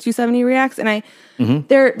Max, the 270 Reacts, and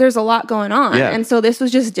there's a lot going on. And so this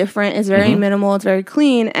was just different. It's very minimal, it's very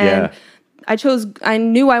clean. And I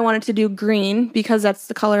knew I wanted to do green because that's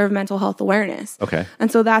the color of mental health awareness. Okay.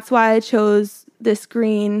 And so that's why I chose this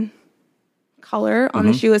green color on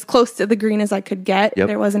the shoe, as close to the green as I could get.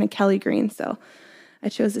 There wasn't a Kelly green, so I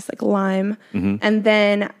chose this like lime. And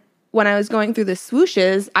then when I was going through the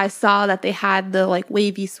swooshes, I saw that they had the like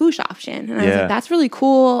wavy swoosh option. And I was like, that's really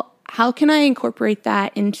cool. How can I incorporate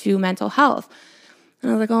that into mental health? And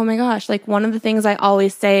I was like, oh my gosh, like one of the things I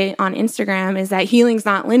always say on Instagram is that healing's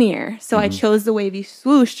not linear. So I chose the wavy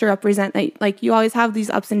swoosh to represent that, like you always have these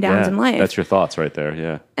ups and downs in life. That's your thoughts right there,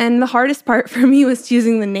 yeah. And the hardest part for me was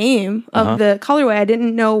choosing the name of the colorway. I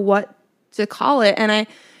didn't know what to call it. And I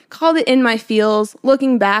called it In My Feels.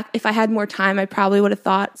 Looking back, if I had more time, I probably would have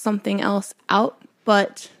thought something else out.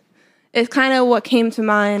 But it's kind of what came to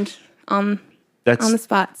mind on the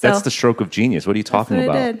spot. So that's the stroke of genius. What are you talking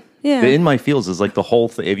about? I did. Yeah. The In My Feels is like the whole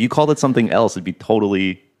thing. If you called it something else, it'd be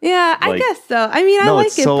totally... Yeah, I guess so. I mean, I like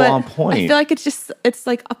it's it, so but on point. I feel like it's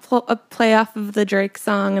like a play off of the Drake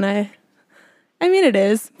song, and I mean, it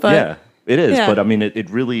is, but... Yeah, it is, but I mean, it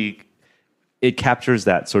really... It captures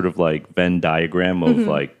that sort of like Venn diagram of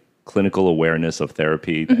like clinical awareness of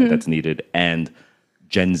therapy that's needed and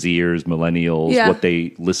Gen Zers, millennials, what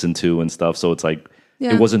they listen to and stuff. So it's like...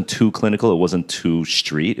 It wasn't too clinical. It wasn't too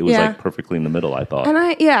street. It was like perfectly in the middle, I thought. And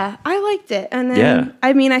I liked it. And then,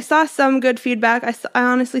 I mean, I saw some good feedback. I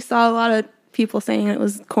honestly saw a lot of people saying it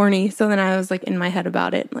was corny. So then I was like in my head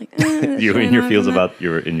about it. Like, you were in your feels about, you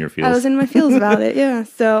were in your feels. I was in my feels about it. Yeah.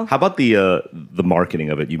 So how about the marketing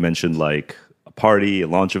of it? You mentioned like a party, a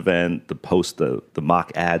launch event, the post, the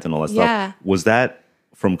mock ads and all that stuff. Was that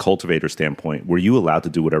from Cultivator standpoint? Were you allowed to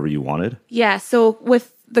do whatever you wanted? Yeah. So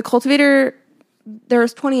with the Cultivator, there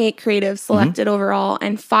was 28 creatives selected overall,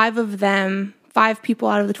 and 5 people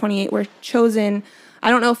out of the 28 were chosen. I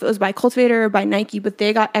don't know if it was by Cultivator or by Nike, but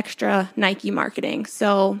they got extra Nike marketing.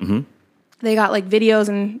 So they got like videos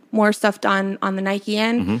and more stuff done on the Nike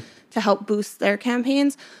end to help boost their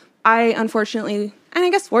campaigns. I unfortunately, and I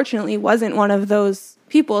guess fortunately, wasn't one of those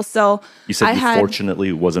people. So you said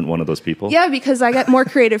fortunately wasn't one of those people? Yeah, because I got more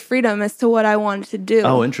creative freedom as to what I wanted to do.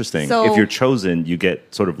 Oh, interesting. So, if you're chosen, you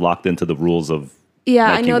get sort of locked into the rules of Nike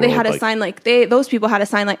I know they world, had to sign those people had to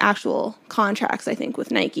sign like actual contracts, I think,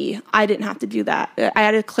 with Nike. I didn't have to do that. I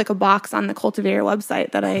had to click a box on the Cultivator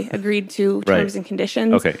website that I agreed to terms and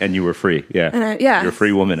conditions. Okay, and you were free. Yeah. And you're a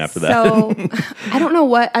free woman after that. So I don't know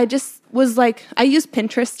what, I just was like, I use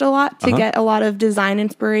Pinterest a lot to get a lot of design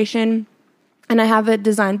inspiration. And I have a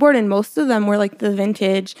design board, and most of them were like the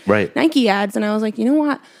vintage Nike ads. And I was like, you know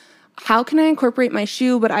what? how can I incorporate my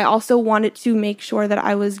shoe? But I also wanted to make sure that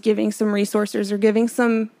I was giving some resources or giving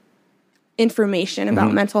some information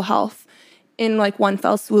about mental health in like one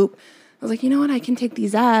fell swoop. I was like, you know what? I can take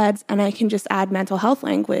these ads and I can just add mental health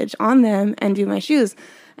language on them and do my shoes.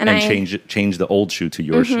 And change the old shoe to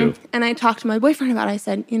your shoe. And I talked to my boyfriend about it. I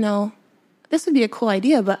said, you know, this would be a cool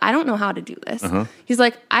idea, but I don't know how to do this. He's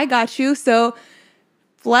like, I got you. So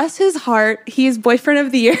bless his heart, he's boyfriend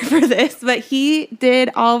of the year for this, but he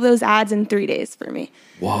did all of those ads in 3 days for me.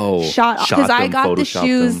 Whoa. Because I got the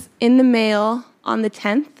shoes in the mail on the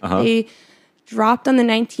 10th. They dropped on the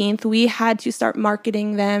 19th. We had to start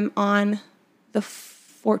marketing them on the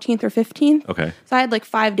 14th or 15th. Okay. So I had like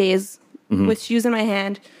 5 days with shoes in my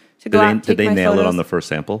hand to go out and take my photos. Did they nail it on the first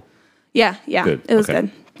sample? Yeah. Good. It was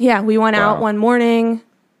good. Yeah, we went out one morning.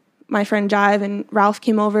 My friend Jive and Ralph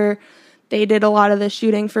came over. They did a lot of the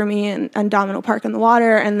shooting for me and Domino Park in the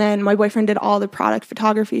water. And then my boyfriend did all the product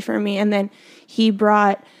photography for me. And then he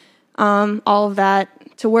brought all of that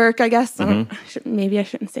to work, I guess. Maybe I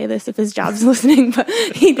shouldn't say this if his job's listening, but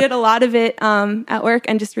he did a lot of it at work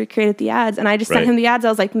and just recreated the ads. And I just sent him the ads. I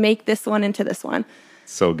was like, make this one into this one.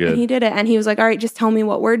 So good. And he did it. And he was like, all right, just tell me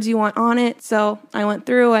what words you want on it. So I went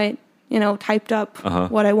through, I typed up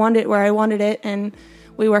what I wanted, where I wanted it. And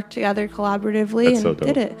we worked together collaboratively and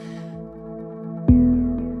did it.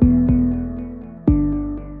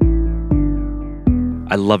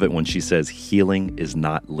 I love it when she says healing is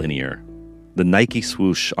not linear. The Nike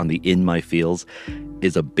swoosh on the In My Feels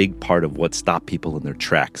is a big part of what stopped people in their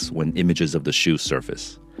tracks when images of the shoe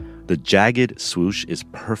surface. The jagged swoosh is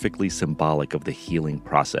perfectly symbolic of the healing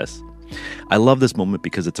process. I love this moment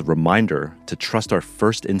because it's a reminder to trust our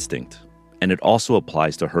first instinct, and it also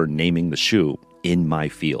applies to her naming the shoe In My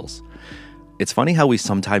Feels. It's funny how we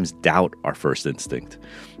sometimes doubt our first instinct,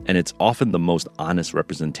 and it's often the most honest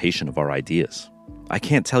representation of our ideas. I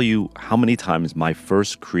can't tell you how many times my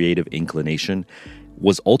first creative inclination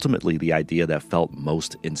was ultimately the idea that felt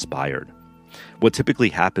most inspired. What typically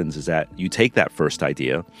happens is that you take that first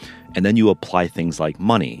idea and then you apply things like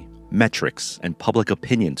money, metrics, and public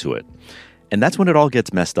opinion to it. And that's when it all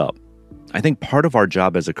gets messed up. I think part of our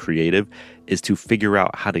job as a creative is to figure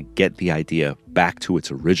out how to get the idea back to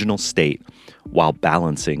its original state while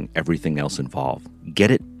balancing everything else involved.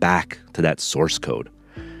 Get it back to that source code.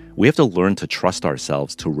 We have to learn to trust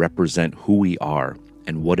ourselves to represent who we are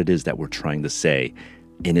and what it is that we're trying to say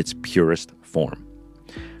in its purest form.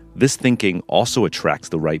 This thinking also attracts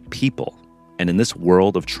the right people. And in this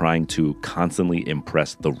world of trying to constantly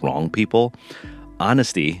impress the wrong people,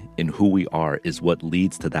 honesty in who we are is what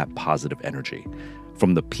leads to that positive energy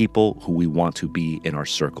from the people who we want to be in our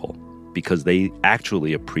circle, because they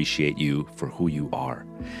actually appreciate you for who you are.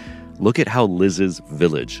 Look at how Liz's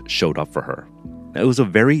village showed up for her. It was a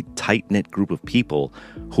very tight-knit group of people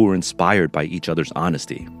who were inspired by each other's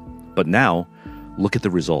honesty. But now, look at the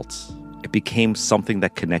results. It became something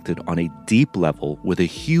that connected on a deep level with a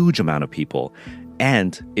huge amount of people,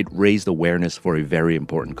 and it raised awareness for a very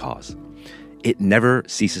important cause. It never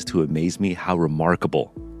ceases to amaze me how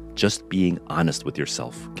remarkable just being honest with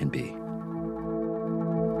yourself can be.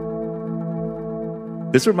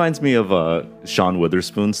 This reminds me of a Sean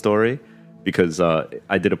Witherspoon story, because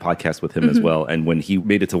I did a podcast with him as well. And when he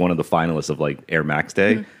made it to one of the finalists of like Air Max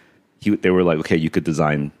Day, they were like, okay, you could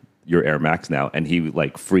design your Air Max now. And he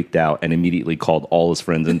like freaked out and immediately called all his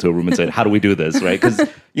friends into a room and said, how do we do this? Right? Because,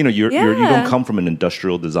 you don't come from an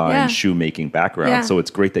industrial design shoemaking background. Yeah. So it's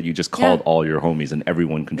great that you just called all your homies and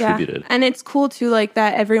everyone contributed. Yeah. And it's cool too, like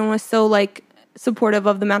that everyone was so like supportive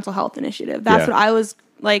of the mental health initiative. That's what I was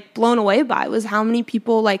like blown away by, was how many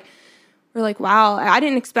people like were like, wow, I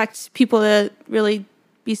didn't expect people to really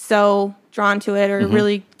be so drawn to it or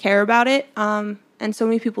really care about it. And so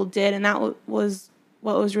many people did. And that was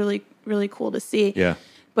what was really, really cool to see. Yeah.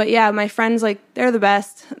 But yeah, my friends, like, they're the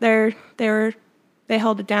best. They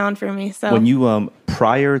held it down for me. So when you,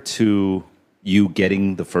 prior to you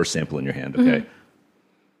getting the first sample in your hand, okay,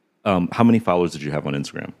 how many followers did you have on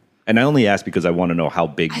Instagram? And I only ask because I want to know how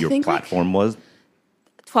big your platform was.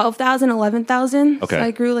 12,000, 11,000. Okay. So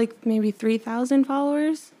I grew like maybe 3,000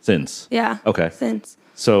 followers. Since? Yeah. Okay. Since.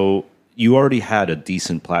 So you already had a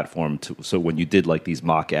decent platform so when you did like these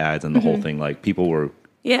mock ads and the whole thing, like people were,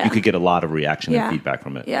 you could get a lot of reaction and feedback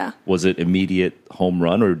from it. Yeah. Was it immediate home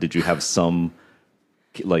run, or did you have some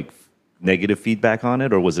like negative feedback on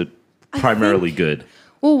it, or was it primarily good?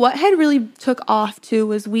 Well, what had really took off too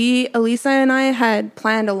was Elisa and I had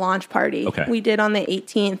planned a launch party. Okay. We did on the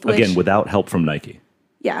 18th. Again, without help from Nike.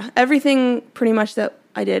 Yeah, everything pretty much that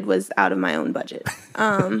I did was out of my own budget.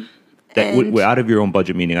 That And out of your own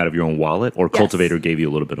budget, meaning out of your own wallet, or Yes. Cultivator gave you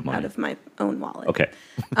a little bit of money? out of my own wallet. Okay.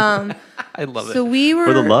 I love So we were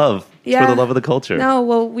for the love. It's Yeah. for the love of the culture. No,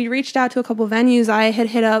 well, we reached out to a couple venues. I had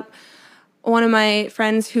hit up one of my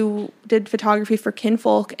friends who did photography for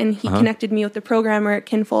Kinfolk, and he connected me with the programmer at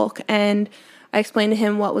Kinfolk, and I explained to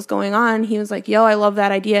him what was going on. He was like, yo, I love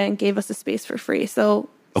that idea, and gave us a space for free. So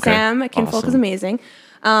Okay. Sam at Kinfolk is Awesome. amazing.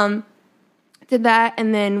 Did that,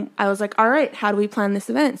 and then I was like, all right, how do we plan this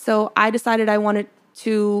event? So I decided I wanted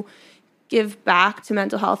to give back to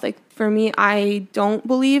mental health. Like, for me, I don't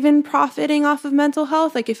believe in profiting off of mental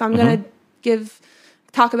health. Like, if I'm going to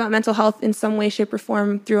talk about mental health in some way, shape, or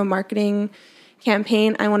form through a marketing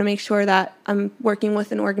campaign, I want to make sure that I'm working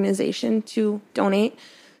with an organization to donate.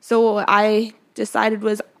 So what I decided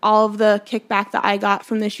was all of the kickback that I got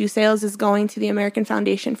from the shoe sales is going to the American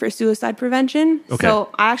Foundation for Suicide Prevention. Okay. So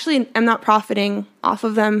I actually am not profiting off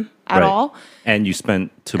of them at Right. all. And you spent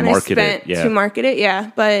to And market I spent it. Yeah. to market it,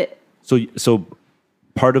 yeah. But So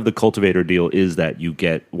part of the Cultivator deal is that you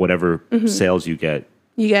get whatever sales you get.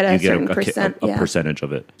 you get a You get certain a percent. a Yeah. percentage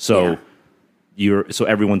of it. So Yeah. so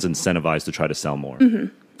everyone's incentivized to try to sell more.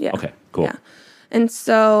 Yeah. Okay, cool. Yeah. And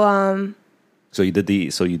so So you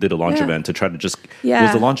did a launch Yeah. event to try to just Yeah.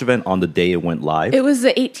 was the launch event on the day it went live? it was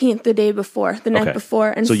the 18th, the day before, the night Okay.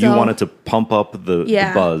 before. And so you wanted to pump up the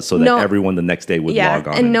Yeah. buzz so that No. everyone the next day would log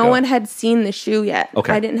on. and no go. one had seen the shoe yet.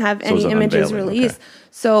 Okay. I didn't have So it was any an images unveiling, released. okay.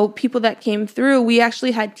 So people that came through, we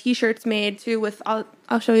actually had T-shirts made too. With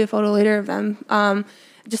I'll show you a photo later of them.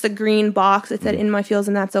 Just a green box that said "In My Feels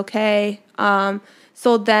and That's Okay."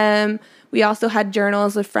 Sold them. We also had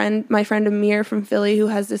journals. My friend Amir from Philly, who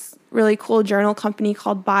has this really cool journal company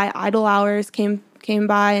called Buy Idle Hours, came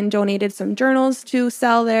by and donated some journals to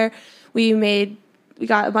sell there. We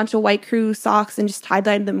got a bunch of White Crew socks and just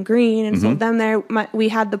tie-dyed them green and sold them there. We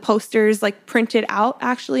had the posters like printed out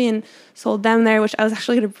actually and sold them there, which I was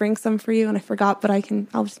actually going to bring some for you and I forgot, but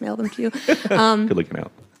I'll just mail them to you. Good looking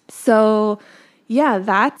out. So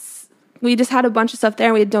yeah, we just had a bunch of stuff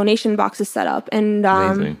there. We had donation boxes set up, and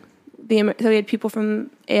Amazing. so we had people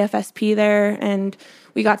from AFSP there, and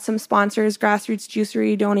we got some sponsors. Grassroots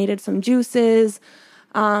Juicery donated some juices.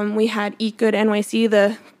 We had Eat Good NYC,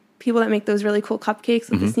 the people that make those really cool cupcakes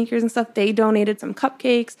with the sneakers and stuff. They donated some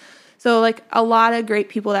cupcakes. So like a lot of great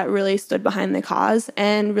people that really stood behind the cause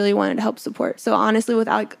and really wanted to help support. So honestly,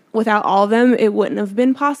 without all of them, it wouldn't have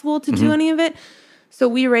been possible to do any of it. So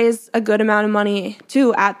we raised a good amount of money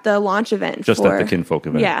too at the launch event. Just at the Kinfolk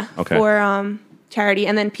event. Yeah. Okay. For charity.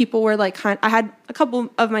 And then people were like, I had a couple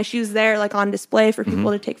of my shoes there like on display for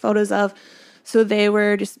people to take photos of. So they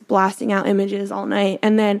were just blasting out images all night.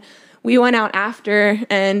 And then we went out after,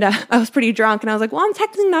 and I was pretty drunk, and I was like, well, I'm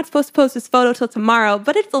technically not supposed to post this photo till tomorrow,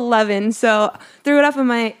 but it's 11. So threw it up on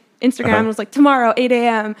my Instagram and was like, tomorrow, 8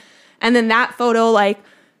 a.m. And then that photo, like,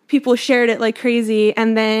 people shared it like crazy.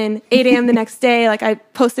 And then 8 a.m. the next day, like, I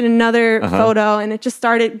posted another photo, and it just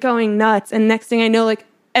started going nuts. And next thing I know, like,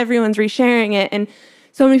 everyone's resharing it. And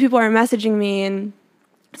so many people are messaging me and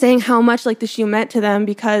saying how much, like, the shoe meant to them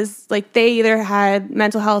because, like, they either had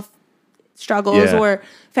mental health struggles or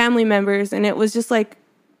family members, and it was just like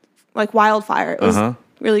wildfire. It was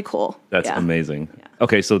really cool. That's Yeah. amazing.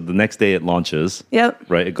 Okay, so the next day it launches. Yep.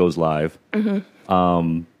 Right, it goes live.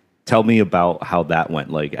 Tell me about how that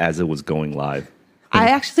went, like as it was going live.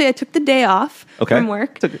 I took the day off from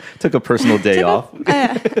work. Took a personal day off.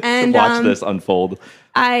 And Watch this unfold.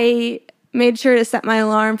 I made sure to set my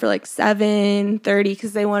alarm for like 7:30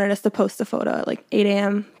 because they wanted us to post a photo at like 8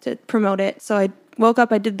 a.m. to promote it. So I woke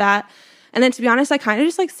up, I did that. And then to be honest, I kind of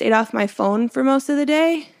just like stayed off my phone for most of the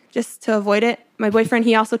day just to avoid it. My boyfriend,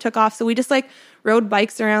 he also took off. So we just like rode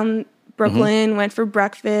bikes around Brooklyn, went for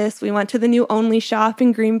breakfast. We went to the new Only shop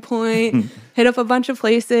in Greenpoint, hit up a bunch of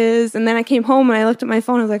places. And then I came home and I looked at my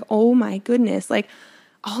phone. I was like, oh my goodness, like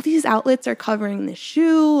all these outlets are covering this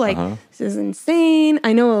shoe. Like this is insane.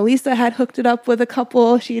 I know Elisa had hooked it up with a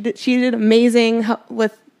couple. She did amazing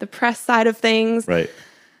with the press side of things. Right.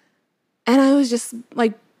 And I was just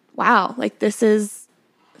like, wow, like this is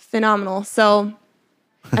phenomenal. So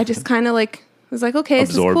I just kind of like was like, okay,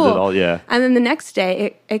 Absorbed this is cool. it all, yeah. And then the next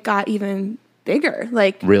day it got even bigger.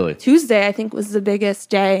 Like Really? Tuesday, I think, was the biggest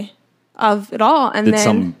day of it all. And Did then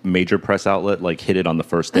some major press outlet like hit it on the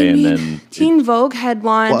first day and then Teen Vogue had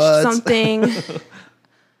launched What? something.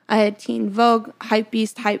 I had Teen Vogue,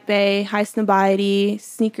 Hypebeast, Hypebae, High Snobiety,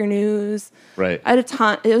 Sneaker News. Right. I had a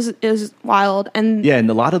ton. It was wild. And Yeah, and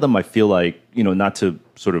a lot of them I feel like, not to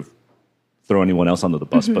sort of throw anyone else under the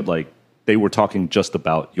bus, but like they were talking just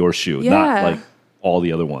about your shoe, not Yeah. like all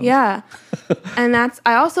the other ones. yeah. And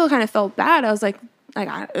I also kind of felt bad. I was like, but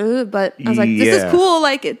I was like, this Yeah. is cool.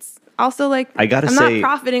 Like also like, I gotta I'm say, not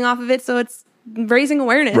profiting off of it, so it's raising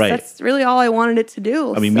awareness. Right. That's really all I wanted it to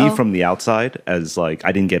do. I mean, me from the outside, as like,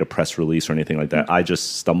 I didn't get a press release or anything like that. I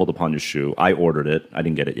just stumbled upon your shoe. I ordered it. I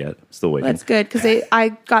didn't get it yet. Still waiting. That's good, because I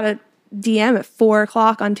got a DM at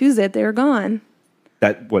 4:00 on Tuesday. They were gone.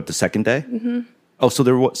 That, what, the second day? Mm-hmm. Oh, so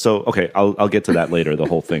there was, so, okay, I'll get to that later, the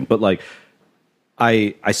whole thing. But like,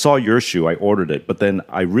 I saw your shoe, I ordered it, but then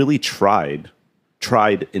I really tried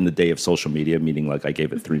in the day of social media, meaning like I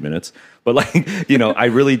gave it 3 minutes. But like, you know, I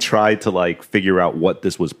really tried to like figure out what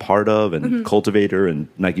this was part of, and Cultivator and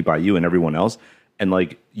Nike by You and everyone else. And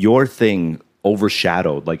like your thing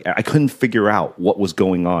overshadowed, like I couldn't figure out what was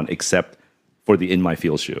going on except for the In My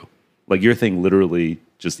Feel shoe. Like your thing literally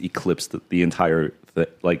just eclipsed the entire,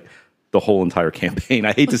 like the whole entire campaign.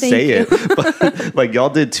 I hate to say it, but like y'all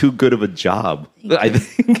did too good of a job. I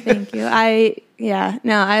think. Thank you. I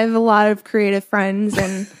have a lot of creative friends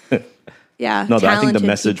and No, I think the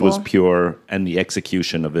message people. was pure, and the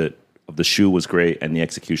execution of the shoe was great, and the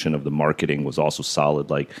execution of the marketing was also solid.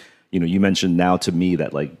 Like, you know, you mentioned now to me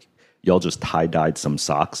that like y'all just tie-dyed some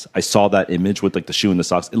socks. I saw that image with like the shoe and the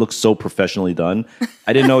socks. It looks so professionally done.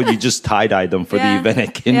 I didn't know you just tie-dyed them for the event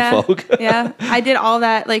at Kinfolk. Yeah, I did all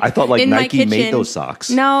that. Like, I thought like in Nike my kitchen. made those socks.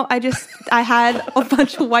 No, I had a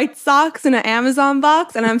bunch of white socks in an Amazon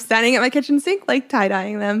box, and I'm standing at my kitchen sink like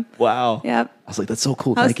tie-dyeing them. Wow. Yep. I was like, that's so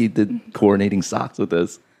cool. Nike did coordinating socks with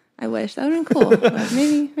this. I wish that would have been cool. But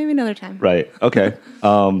maybe another time. Right. Okay.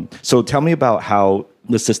 So tell me about how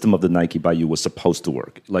the system of the Nike by You was supposed to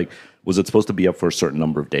work. Like, was it supposed to be up for a certain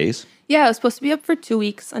number of days? Yeah, it was supposed to be up for 2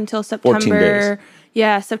 weeks until 14 days. September.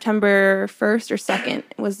 Yeah, September 1st or 2nd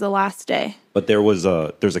was the last day. But there's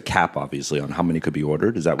a cap, obviously, on how many could be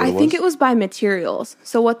ordered. Is that what it was? I think it was by materials.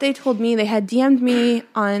 So what they told me, they had DM'd me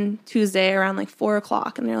on Tuesday around like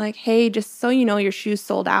 4:00, and they're like, "Hey, just so you know, your shoe's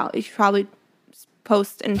sold out. You should probably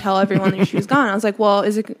post and tell everyone your shoe's gone." I was like, "Well,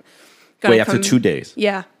 is it going to Wait, after 2 days?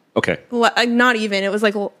 Yeah. Okay. Not even. It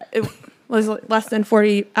was less than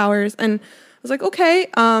 40 hours, and I was like, "Okay,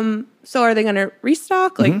 so are they going to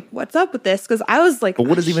restock? Like, what's up with this?" Because I was like, But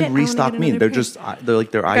what does shit, even restock mean? They're just they're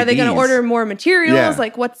like their IDs. Are they going to order more materials? Yeah.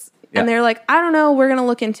 Like, what's... Yeah. And they're like, "I don't know. We're going to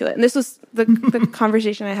look into it." And this was the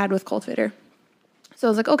conversation I had with Cultivator. So I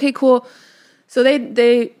was like, "Okay, cool." So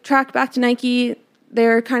they tracked back to Nike.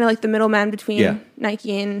 They're kind of like the middleman between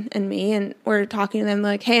Nike and me. And we're talking to them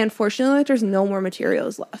like, "Hey, unfortunately, like, there's no more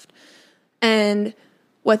materials left." And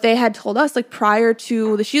what they had told us, like prior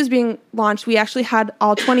to the shoes being launched, we actually had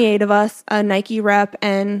all 28 of us, a Nike rep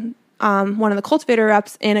and one of the Cultivator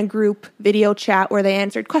reps, in a group video chat where they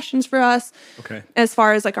answered questions for us. Okay. As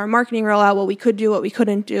far as like our marketing rollout, what we could do, what we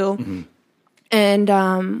couldn't do. Mm-hmm. And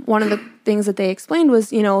one of the things that they explained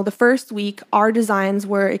was, you know, the first week, our designs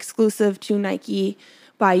were exclusive to Nike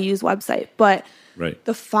by You's website. But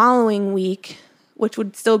the following week, which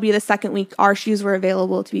would still be the second week our shoes were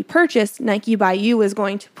available to be purchased, Nike by You was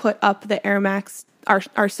going to put up the Air Max,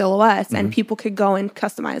 our silhouettes, and people could go and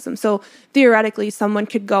customize them. So theoretically, someone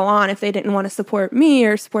could go on, if they didn't want to support me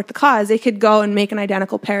or support the cause, they could go and make an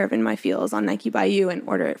identical pair of In My Feels on Nike by You and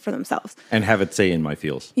order it for themselves. And have it say In My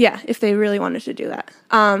Feels. Yeah, if they really wanted to do that.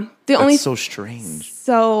 That's so strange.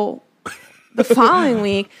 So the following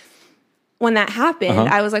week, when that happened,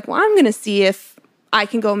 I was like, well, I'm going to see if I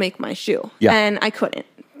can go make my shoe. Yeah. And I couldn't.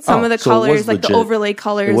 Some of the colors, like the overlay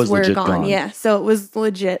colors, were gone. Yeah, so it was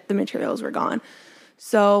legit. The materials were gone.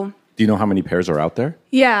 So... Do you know how many pairs are out there?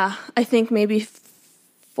 Yeah, I think maybe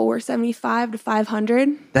 475 to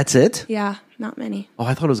 500. That's it? Yeah, not many. Oh,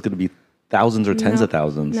 I thought it was going to be thousands or tens of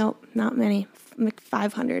thousands. Nope, not many. Like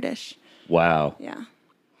 500-ish. Wow. Yeah.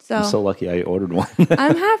 I'm so lucky I ordered one.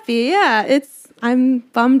 I'm happy. Yeah, I'm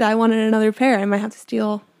bummed I wanted another pair. I might have to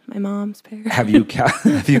steal my mom's pair. Have you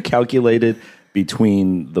calculated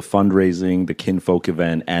between the fundraising, the Kinfolk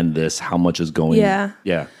event, and this, how much is going?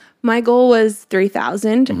 Yeah. My goal was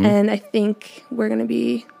 3,000, and I think we're going to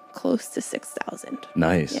be close to 6,000.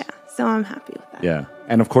 Nice. Yeah, so I'm happy with that. Yeah,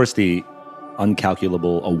 and of course the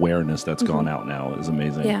uncalculable awareness that's gone out now is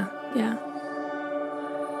amazing. Yeah.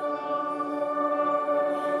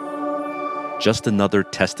 Just another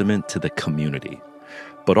testament to the community.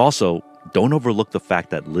 But also, don't overlook the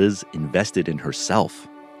fact that Liz invested in herself,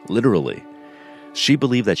 literally. She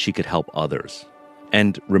believed that she could help others.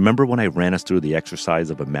 And remember when I ran us through the exercise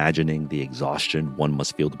of imagining the exhaustion one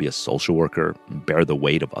must feel to be a social worker and bear the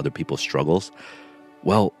weight of other people's struggles?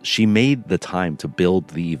 Well, she made the time to build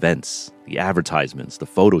the events, the advertisements, the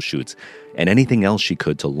photo shoots, and anything else she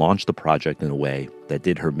could to launch the project in a way that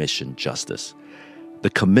did her mission justice. The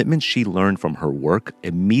commitment she learned from her work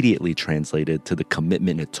immediately translated to the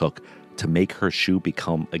commitment it took to make her shoe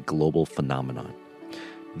become a global phenomenon.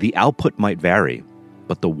 The output might vary,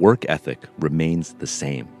 but the work ethic remains the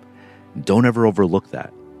same. Don't ever overlook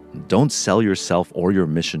that. Don't sell yourself or your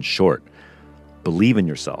mission short. Believe in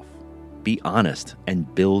yourself. Be honest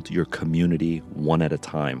and build your community one at a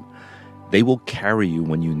time. They will carry you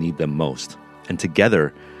when you need them most. And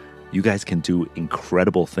together, you guys can do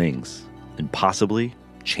incredible things and possibly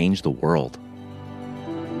change the world.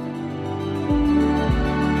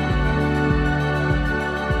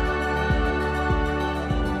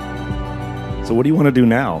 So what do you want to do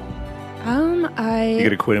now? You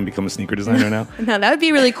gonna quit and become a sneaker designer now? No, that would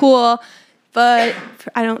be really cool, but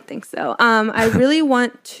I don't think so. I really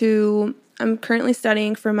want to. I'm currently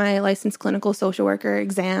studying for my licensed clinical social worker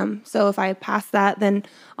exam. So if I pass that, then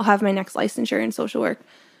I'll have my next licensure in social work.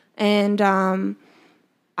 And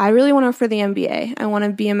I really want to for the MBA. I want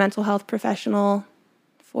to be a mental health professional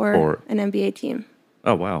for an MBA team.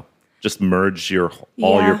 Oh wow! Just merge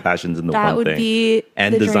all your passions into one thing. That would be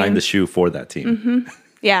and design the shoe for that team. Mm-hmm.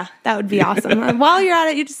 Yeah, that would be awesome. While you're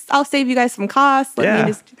at it, I'll save you guys some costs. That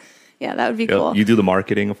would be cool. You do the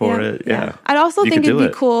marketing for it. Yeah. I'd also think it'd be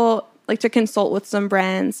cool, like, to consult with some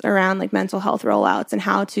brands around like mental health rollouts and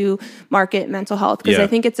how to market mental health, because I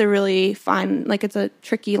think it's a really fine, like, it's a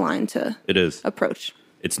tricky line to approach.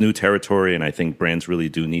 It's new territory, and I think brands really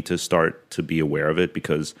do need to start to be aware of it,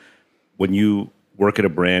 because when you work at a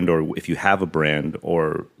brand, or if you have a brand,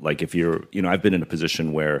 or like if you're, I've been in a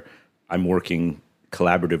position where I'm working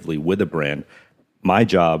collaboratively with a brand, my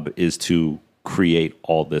job is to create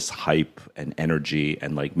all this hype and energy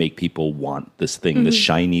and like make people want this thing, this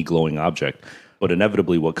shiny, glowing object. But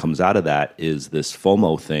inevitably what comes out of that is this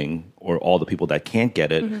FOMO thing, or all the people that can't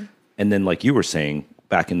get it. And then, like you were saying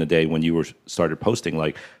back in the day when you started posting,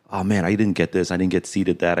 like, oh man, I didn't get this, I didn't get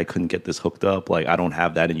seated that, I couldn't get this hooked up, like I don't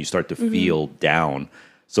have that, and you start to feel down.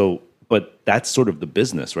 So, but that's sort of the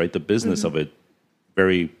business, right? The business of it,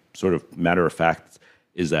 very sort of matter of fact,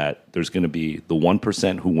 is that there's going to be the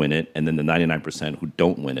 1% who win it, and then the 99% who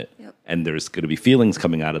don't win it. Yep. And there's going to be feelings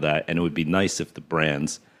coming out of that. And it would be nice if the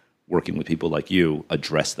brands working with people like you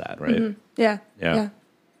address that, right? Yeah.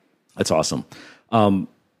 That's awesome.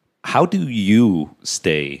 How do you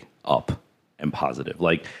stay up and positive?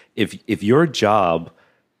 Like, if your job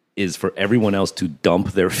is for everyone else to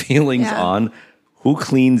dump their feelings on, who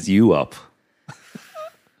cleans you up?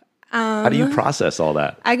 How do you process all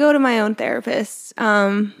that? I go to my own therapist.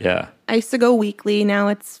 I used to go weekly. Now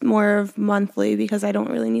it's more of monthly because I don't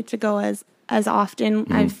really need to go as often.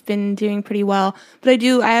 I've been doing pretty well. But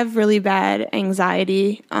I have really bad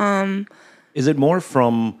anxiety. Is it more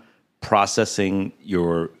from processing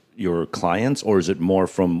your clients, or is it more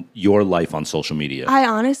from your life on social media? I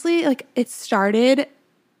honestly, it started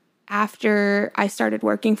after I started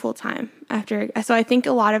working full time. So I think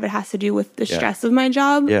a lot of it has to do with the stress of my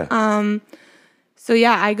job. I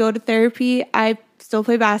go to therapy. I still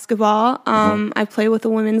play basketball. I play with a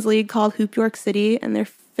women's league called Hoop York City, and they're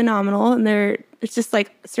phenomenal. And it's just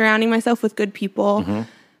like surrounding myself with good people.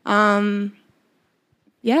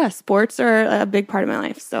 Sports are a big part of my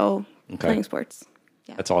life. So playing sports.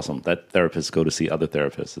 Yeah. That's awesome. That therapists go to see other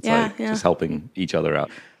therapists. It's just helping each other out.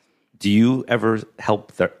 Do you ever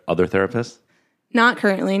help other therapists? Not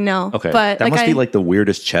currently, no. Okay, but that must be like the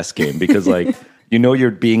weirdest chess game, because like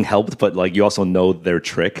you're being helped, but like you also know their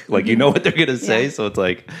trick. Like you know what they're gonna say, so it's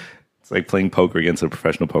like playing poker against a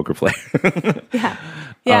professional poker player.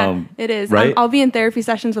 It is. Right? I'll be in therapy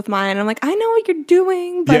sessions with mine. I'm like, I know what you're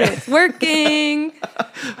doing, but it's working.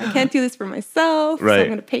 I can't do this for myself, so I'm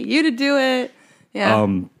gonna pay you to do it. Yeah.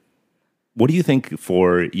 What do you think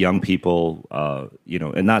for young people,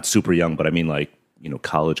 and not super young, but I mean like,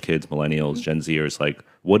 college kids, millennials, Gen Zers, like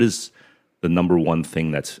what is the number one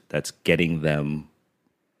thing that's getting them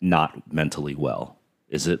not mentally well?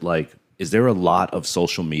 Is it like, is there a lot of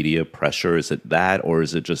social media pressure? Is it that, or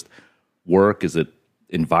is it just work? Is it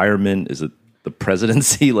environment? Is it the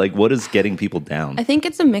presidency? Like what is getting people down? I think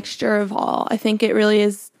it's a mixture of all. I think it really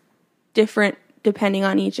is different depending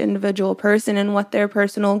on each individual person and what their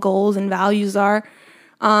personal goals and values are.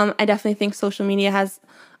 I definitely think social media has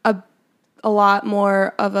a lot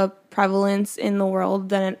more of a prevalence in the world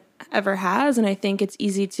than it ever has. And I think it's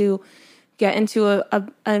easy to get into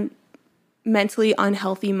a mentally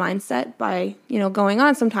unhealthy mindset by, going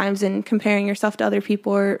on sometimes and comparing yourself to other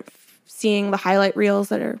people, or seeing the highlight reels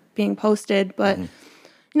that are being posted. But,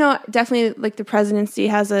 definitely like the presidency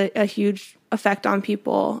has a huge effect on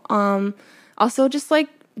people. Also, just like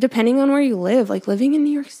depending on where you live, like living in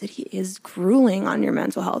New York City is grueling on your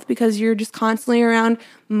mental health, because you're just constantly around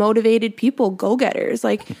motivated people, go-getters.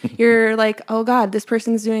 Like you're like, oh God, this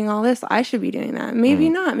person's doing all this, I should be doing that. Maybe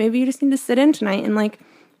not. Maybe you just need to sit in tonight and like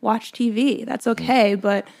watch TV. That's okay.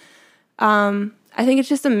 But I think it's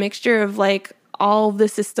just a mixture of like all of the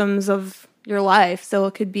systems of your life. So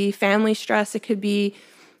it could be family stress, it could be,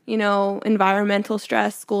 environmental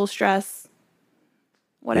stress, school stress,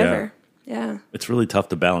 whatever. Yeah. It's really tough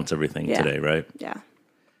to balance everything today, right? Yeah.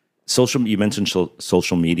 You mentioned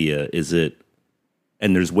social media.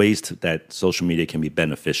 And there's ways that social media can be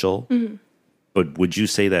beneficial, but would you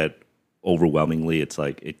say that overwhelmingly it's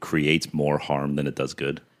like it creates more harm than it does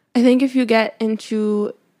good? I think if you get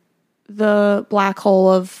into the black hole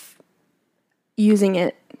of using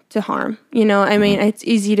it to harm, it's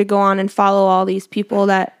easy to go on and follow all these people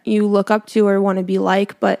that you look up to or want to be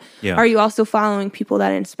like, but are you also following people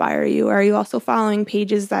that inspire you? Are you also following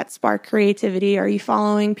pages that spark creativity? Are you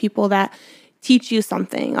following people that teach you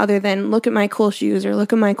something other than look at my cool shoes or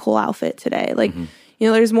look at my cool outfit today? Like,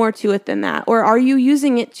 there's more to it than that. Or are you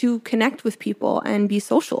using it to connect with people and be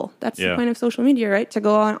social? That's the point of social media, right? To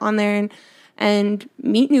go on there and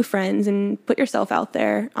meet new friends and put yourself out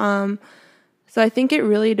there. So I think it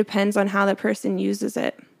really depends on how the person uses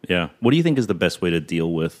it. Yeah. What do you think is the best way to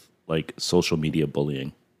deal with like social media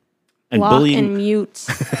bullying? And block and mute.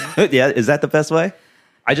 Yeah, is that the best way?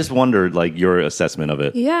 I just wondered, like, your assessment of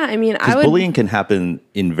it. Yeah, because bullying can happen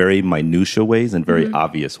in very minutia ways and very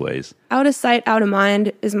obvious ways. Out of sight, out of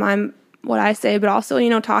mind is what I say. But also,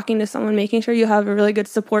 talking to someone, making sure you have a really good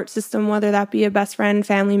support system, whether that be a best friend,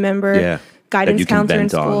 family member, guidance counselor in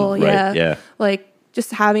school. Right. Yeah, like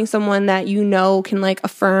just having someone that can like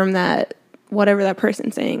affirm that whatever that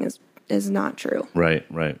person's saying is not true. Right.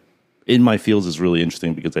 In my fields is really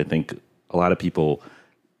interesting because I think a lot of people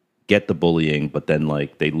get the bullying, but then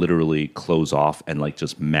like they literally close off and like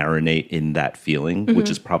just marinate in that feeling, which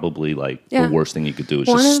is probably like the worst thing you could do is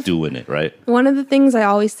just stew in it, right? One of the things I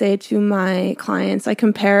always say to my clients, I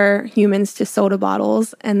compare humans to soda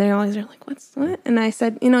bottles, and they always are like, what? And I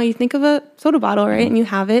said, you think of a soda bottle, right? And you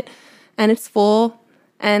have it, and it's full,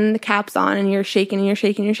 and the cap's on, and you're shaking, and you're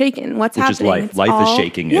shaking, and you're shaking. What's happening? Which is life. Life is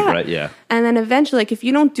shaking it, right? Yeah. And then eventually, like, if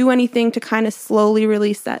you don't do anything to kind of slowly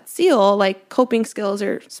release that seal, like coping skills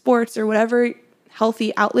or sports or whatever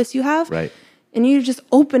healthy outlets you have, right, and you just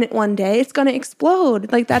open it one day, it's going to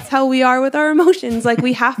explode. Like, that's how we are with our emotions. Like,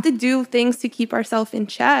 we have to do things to keep ourselves in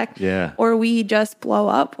check, or we just blow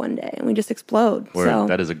up one day and we just explode. So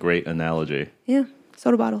that is a great analogy. Yeah,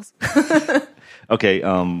 soda bottles. Okay,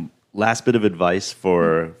 last bit of advice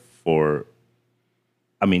for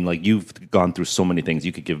like you've gone through so many things.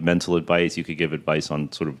 You could give mental advice. You could give advice on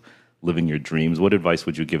sort of living your dreams. What advice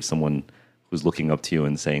would you give someone who's looking up to you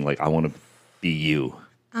and saying like, I want to be you?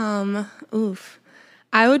 I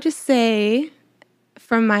would just say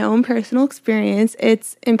from my own personal experience,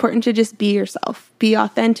 it's important to just be yourself. Be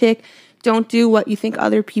authentic. Don't do what you think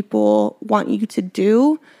other people want you to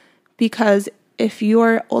do, because if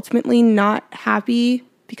you're ultimately not happy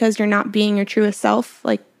because you're not being your truest self,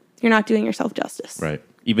 like, you're not doing yourself justice. Right.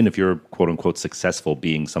 Even if you're quote unquote successful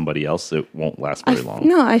being somebody else, it won't last very long.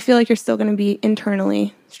 No, I feel like you're still going to be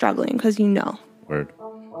internally struggling because Word.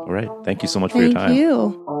 All right. Thank you so much for your time. Thank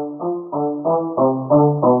you.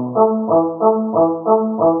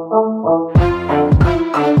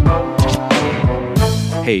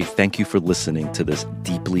 Hey, thank you for listening to this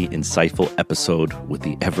deeply insightful episode with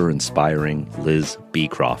the ever-inspiring Liz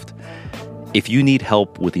Beecroft. If you need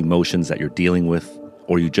help with emotions that you're dealing with,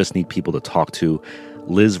 or you just need people to talk to,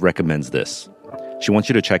 Liz recommends this. She wants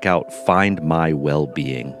you to check out Find My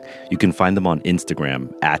Wellbeing. You can find them on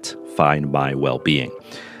Instagram at Find My Wellbeing.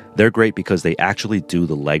 They're great because they actually do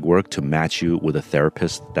the legwork to match you with a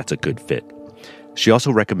therapist that's a good fit. She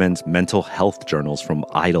also recommends mental health journals from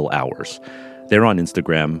Idle Hours. They're on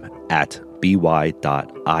Instagram at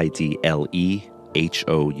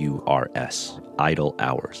by.idlehours, Idle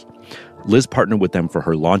Hours. Liz partnered with them for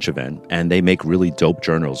her launch event, and they make really dope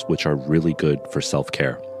journals, which are really good for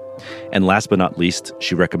self-care. And last but not least,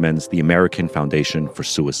 she recommends the American Foundation for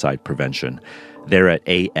Suicide Prevention. They're at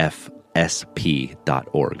afsp.org.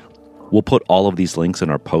 We'll put all of these links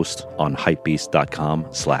in our post on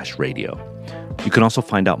hypebeast.com/radio. You can also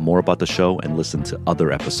find out more about the show and listen to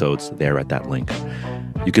other episodes there at that link.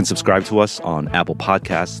 You can subscribe to us on Apple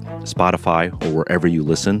Podcasts, Spotify, or wherever you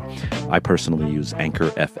listen. I personally use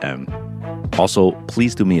Anchor FM. Also,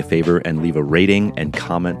 please do me a favor and leave a rating and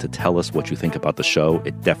comment to tell us what you think about the show.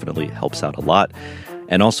 It definitely helps out a lot.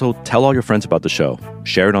 And also, tell all your friends about the show.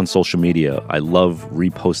 Share it on social media. I love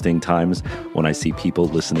reposting times when I see people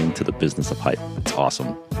listening to The Business of Hype. It's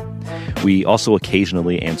awesome. We also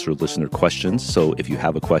occasionally answer listener questions, so if you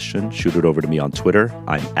have a question, shoot it over to me on Twitter.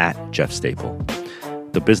 I'm at Jeff Staple.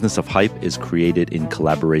 The Business of Hype is created in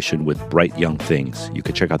collaboration with Bright Young Things. You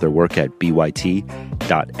can check out their work at byt.nyc.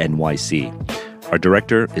 Our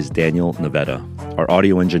director is Daniel Navetta. Our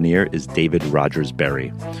audio engineer is David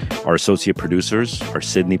Rogers-Berry. Our associate producers are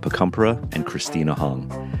Sydney Pacumpra and Christina Hung.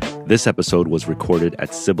 This episode was recorded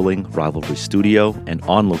at Sibling Rivalry Studio and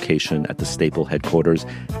on location at the Staple headquarters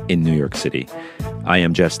in New York City. I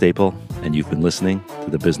am Jeff Staple, and you've been listening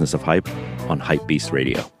to The Business of Hype on Hypebeast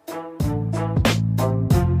Radio.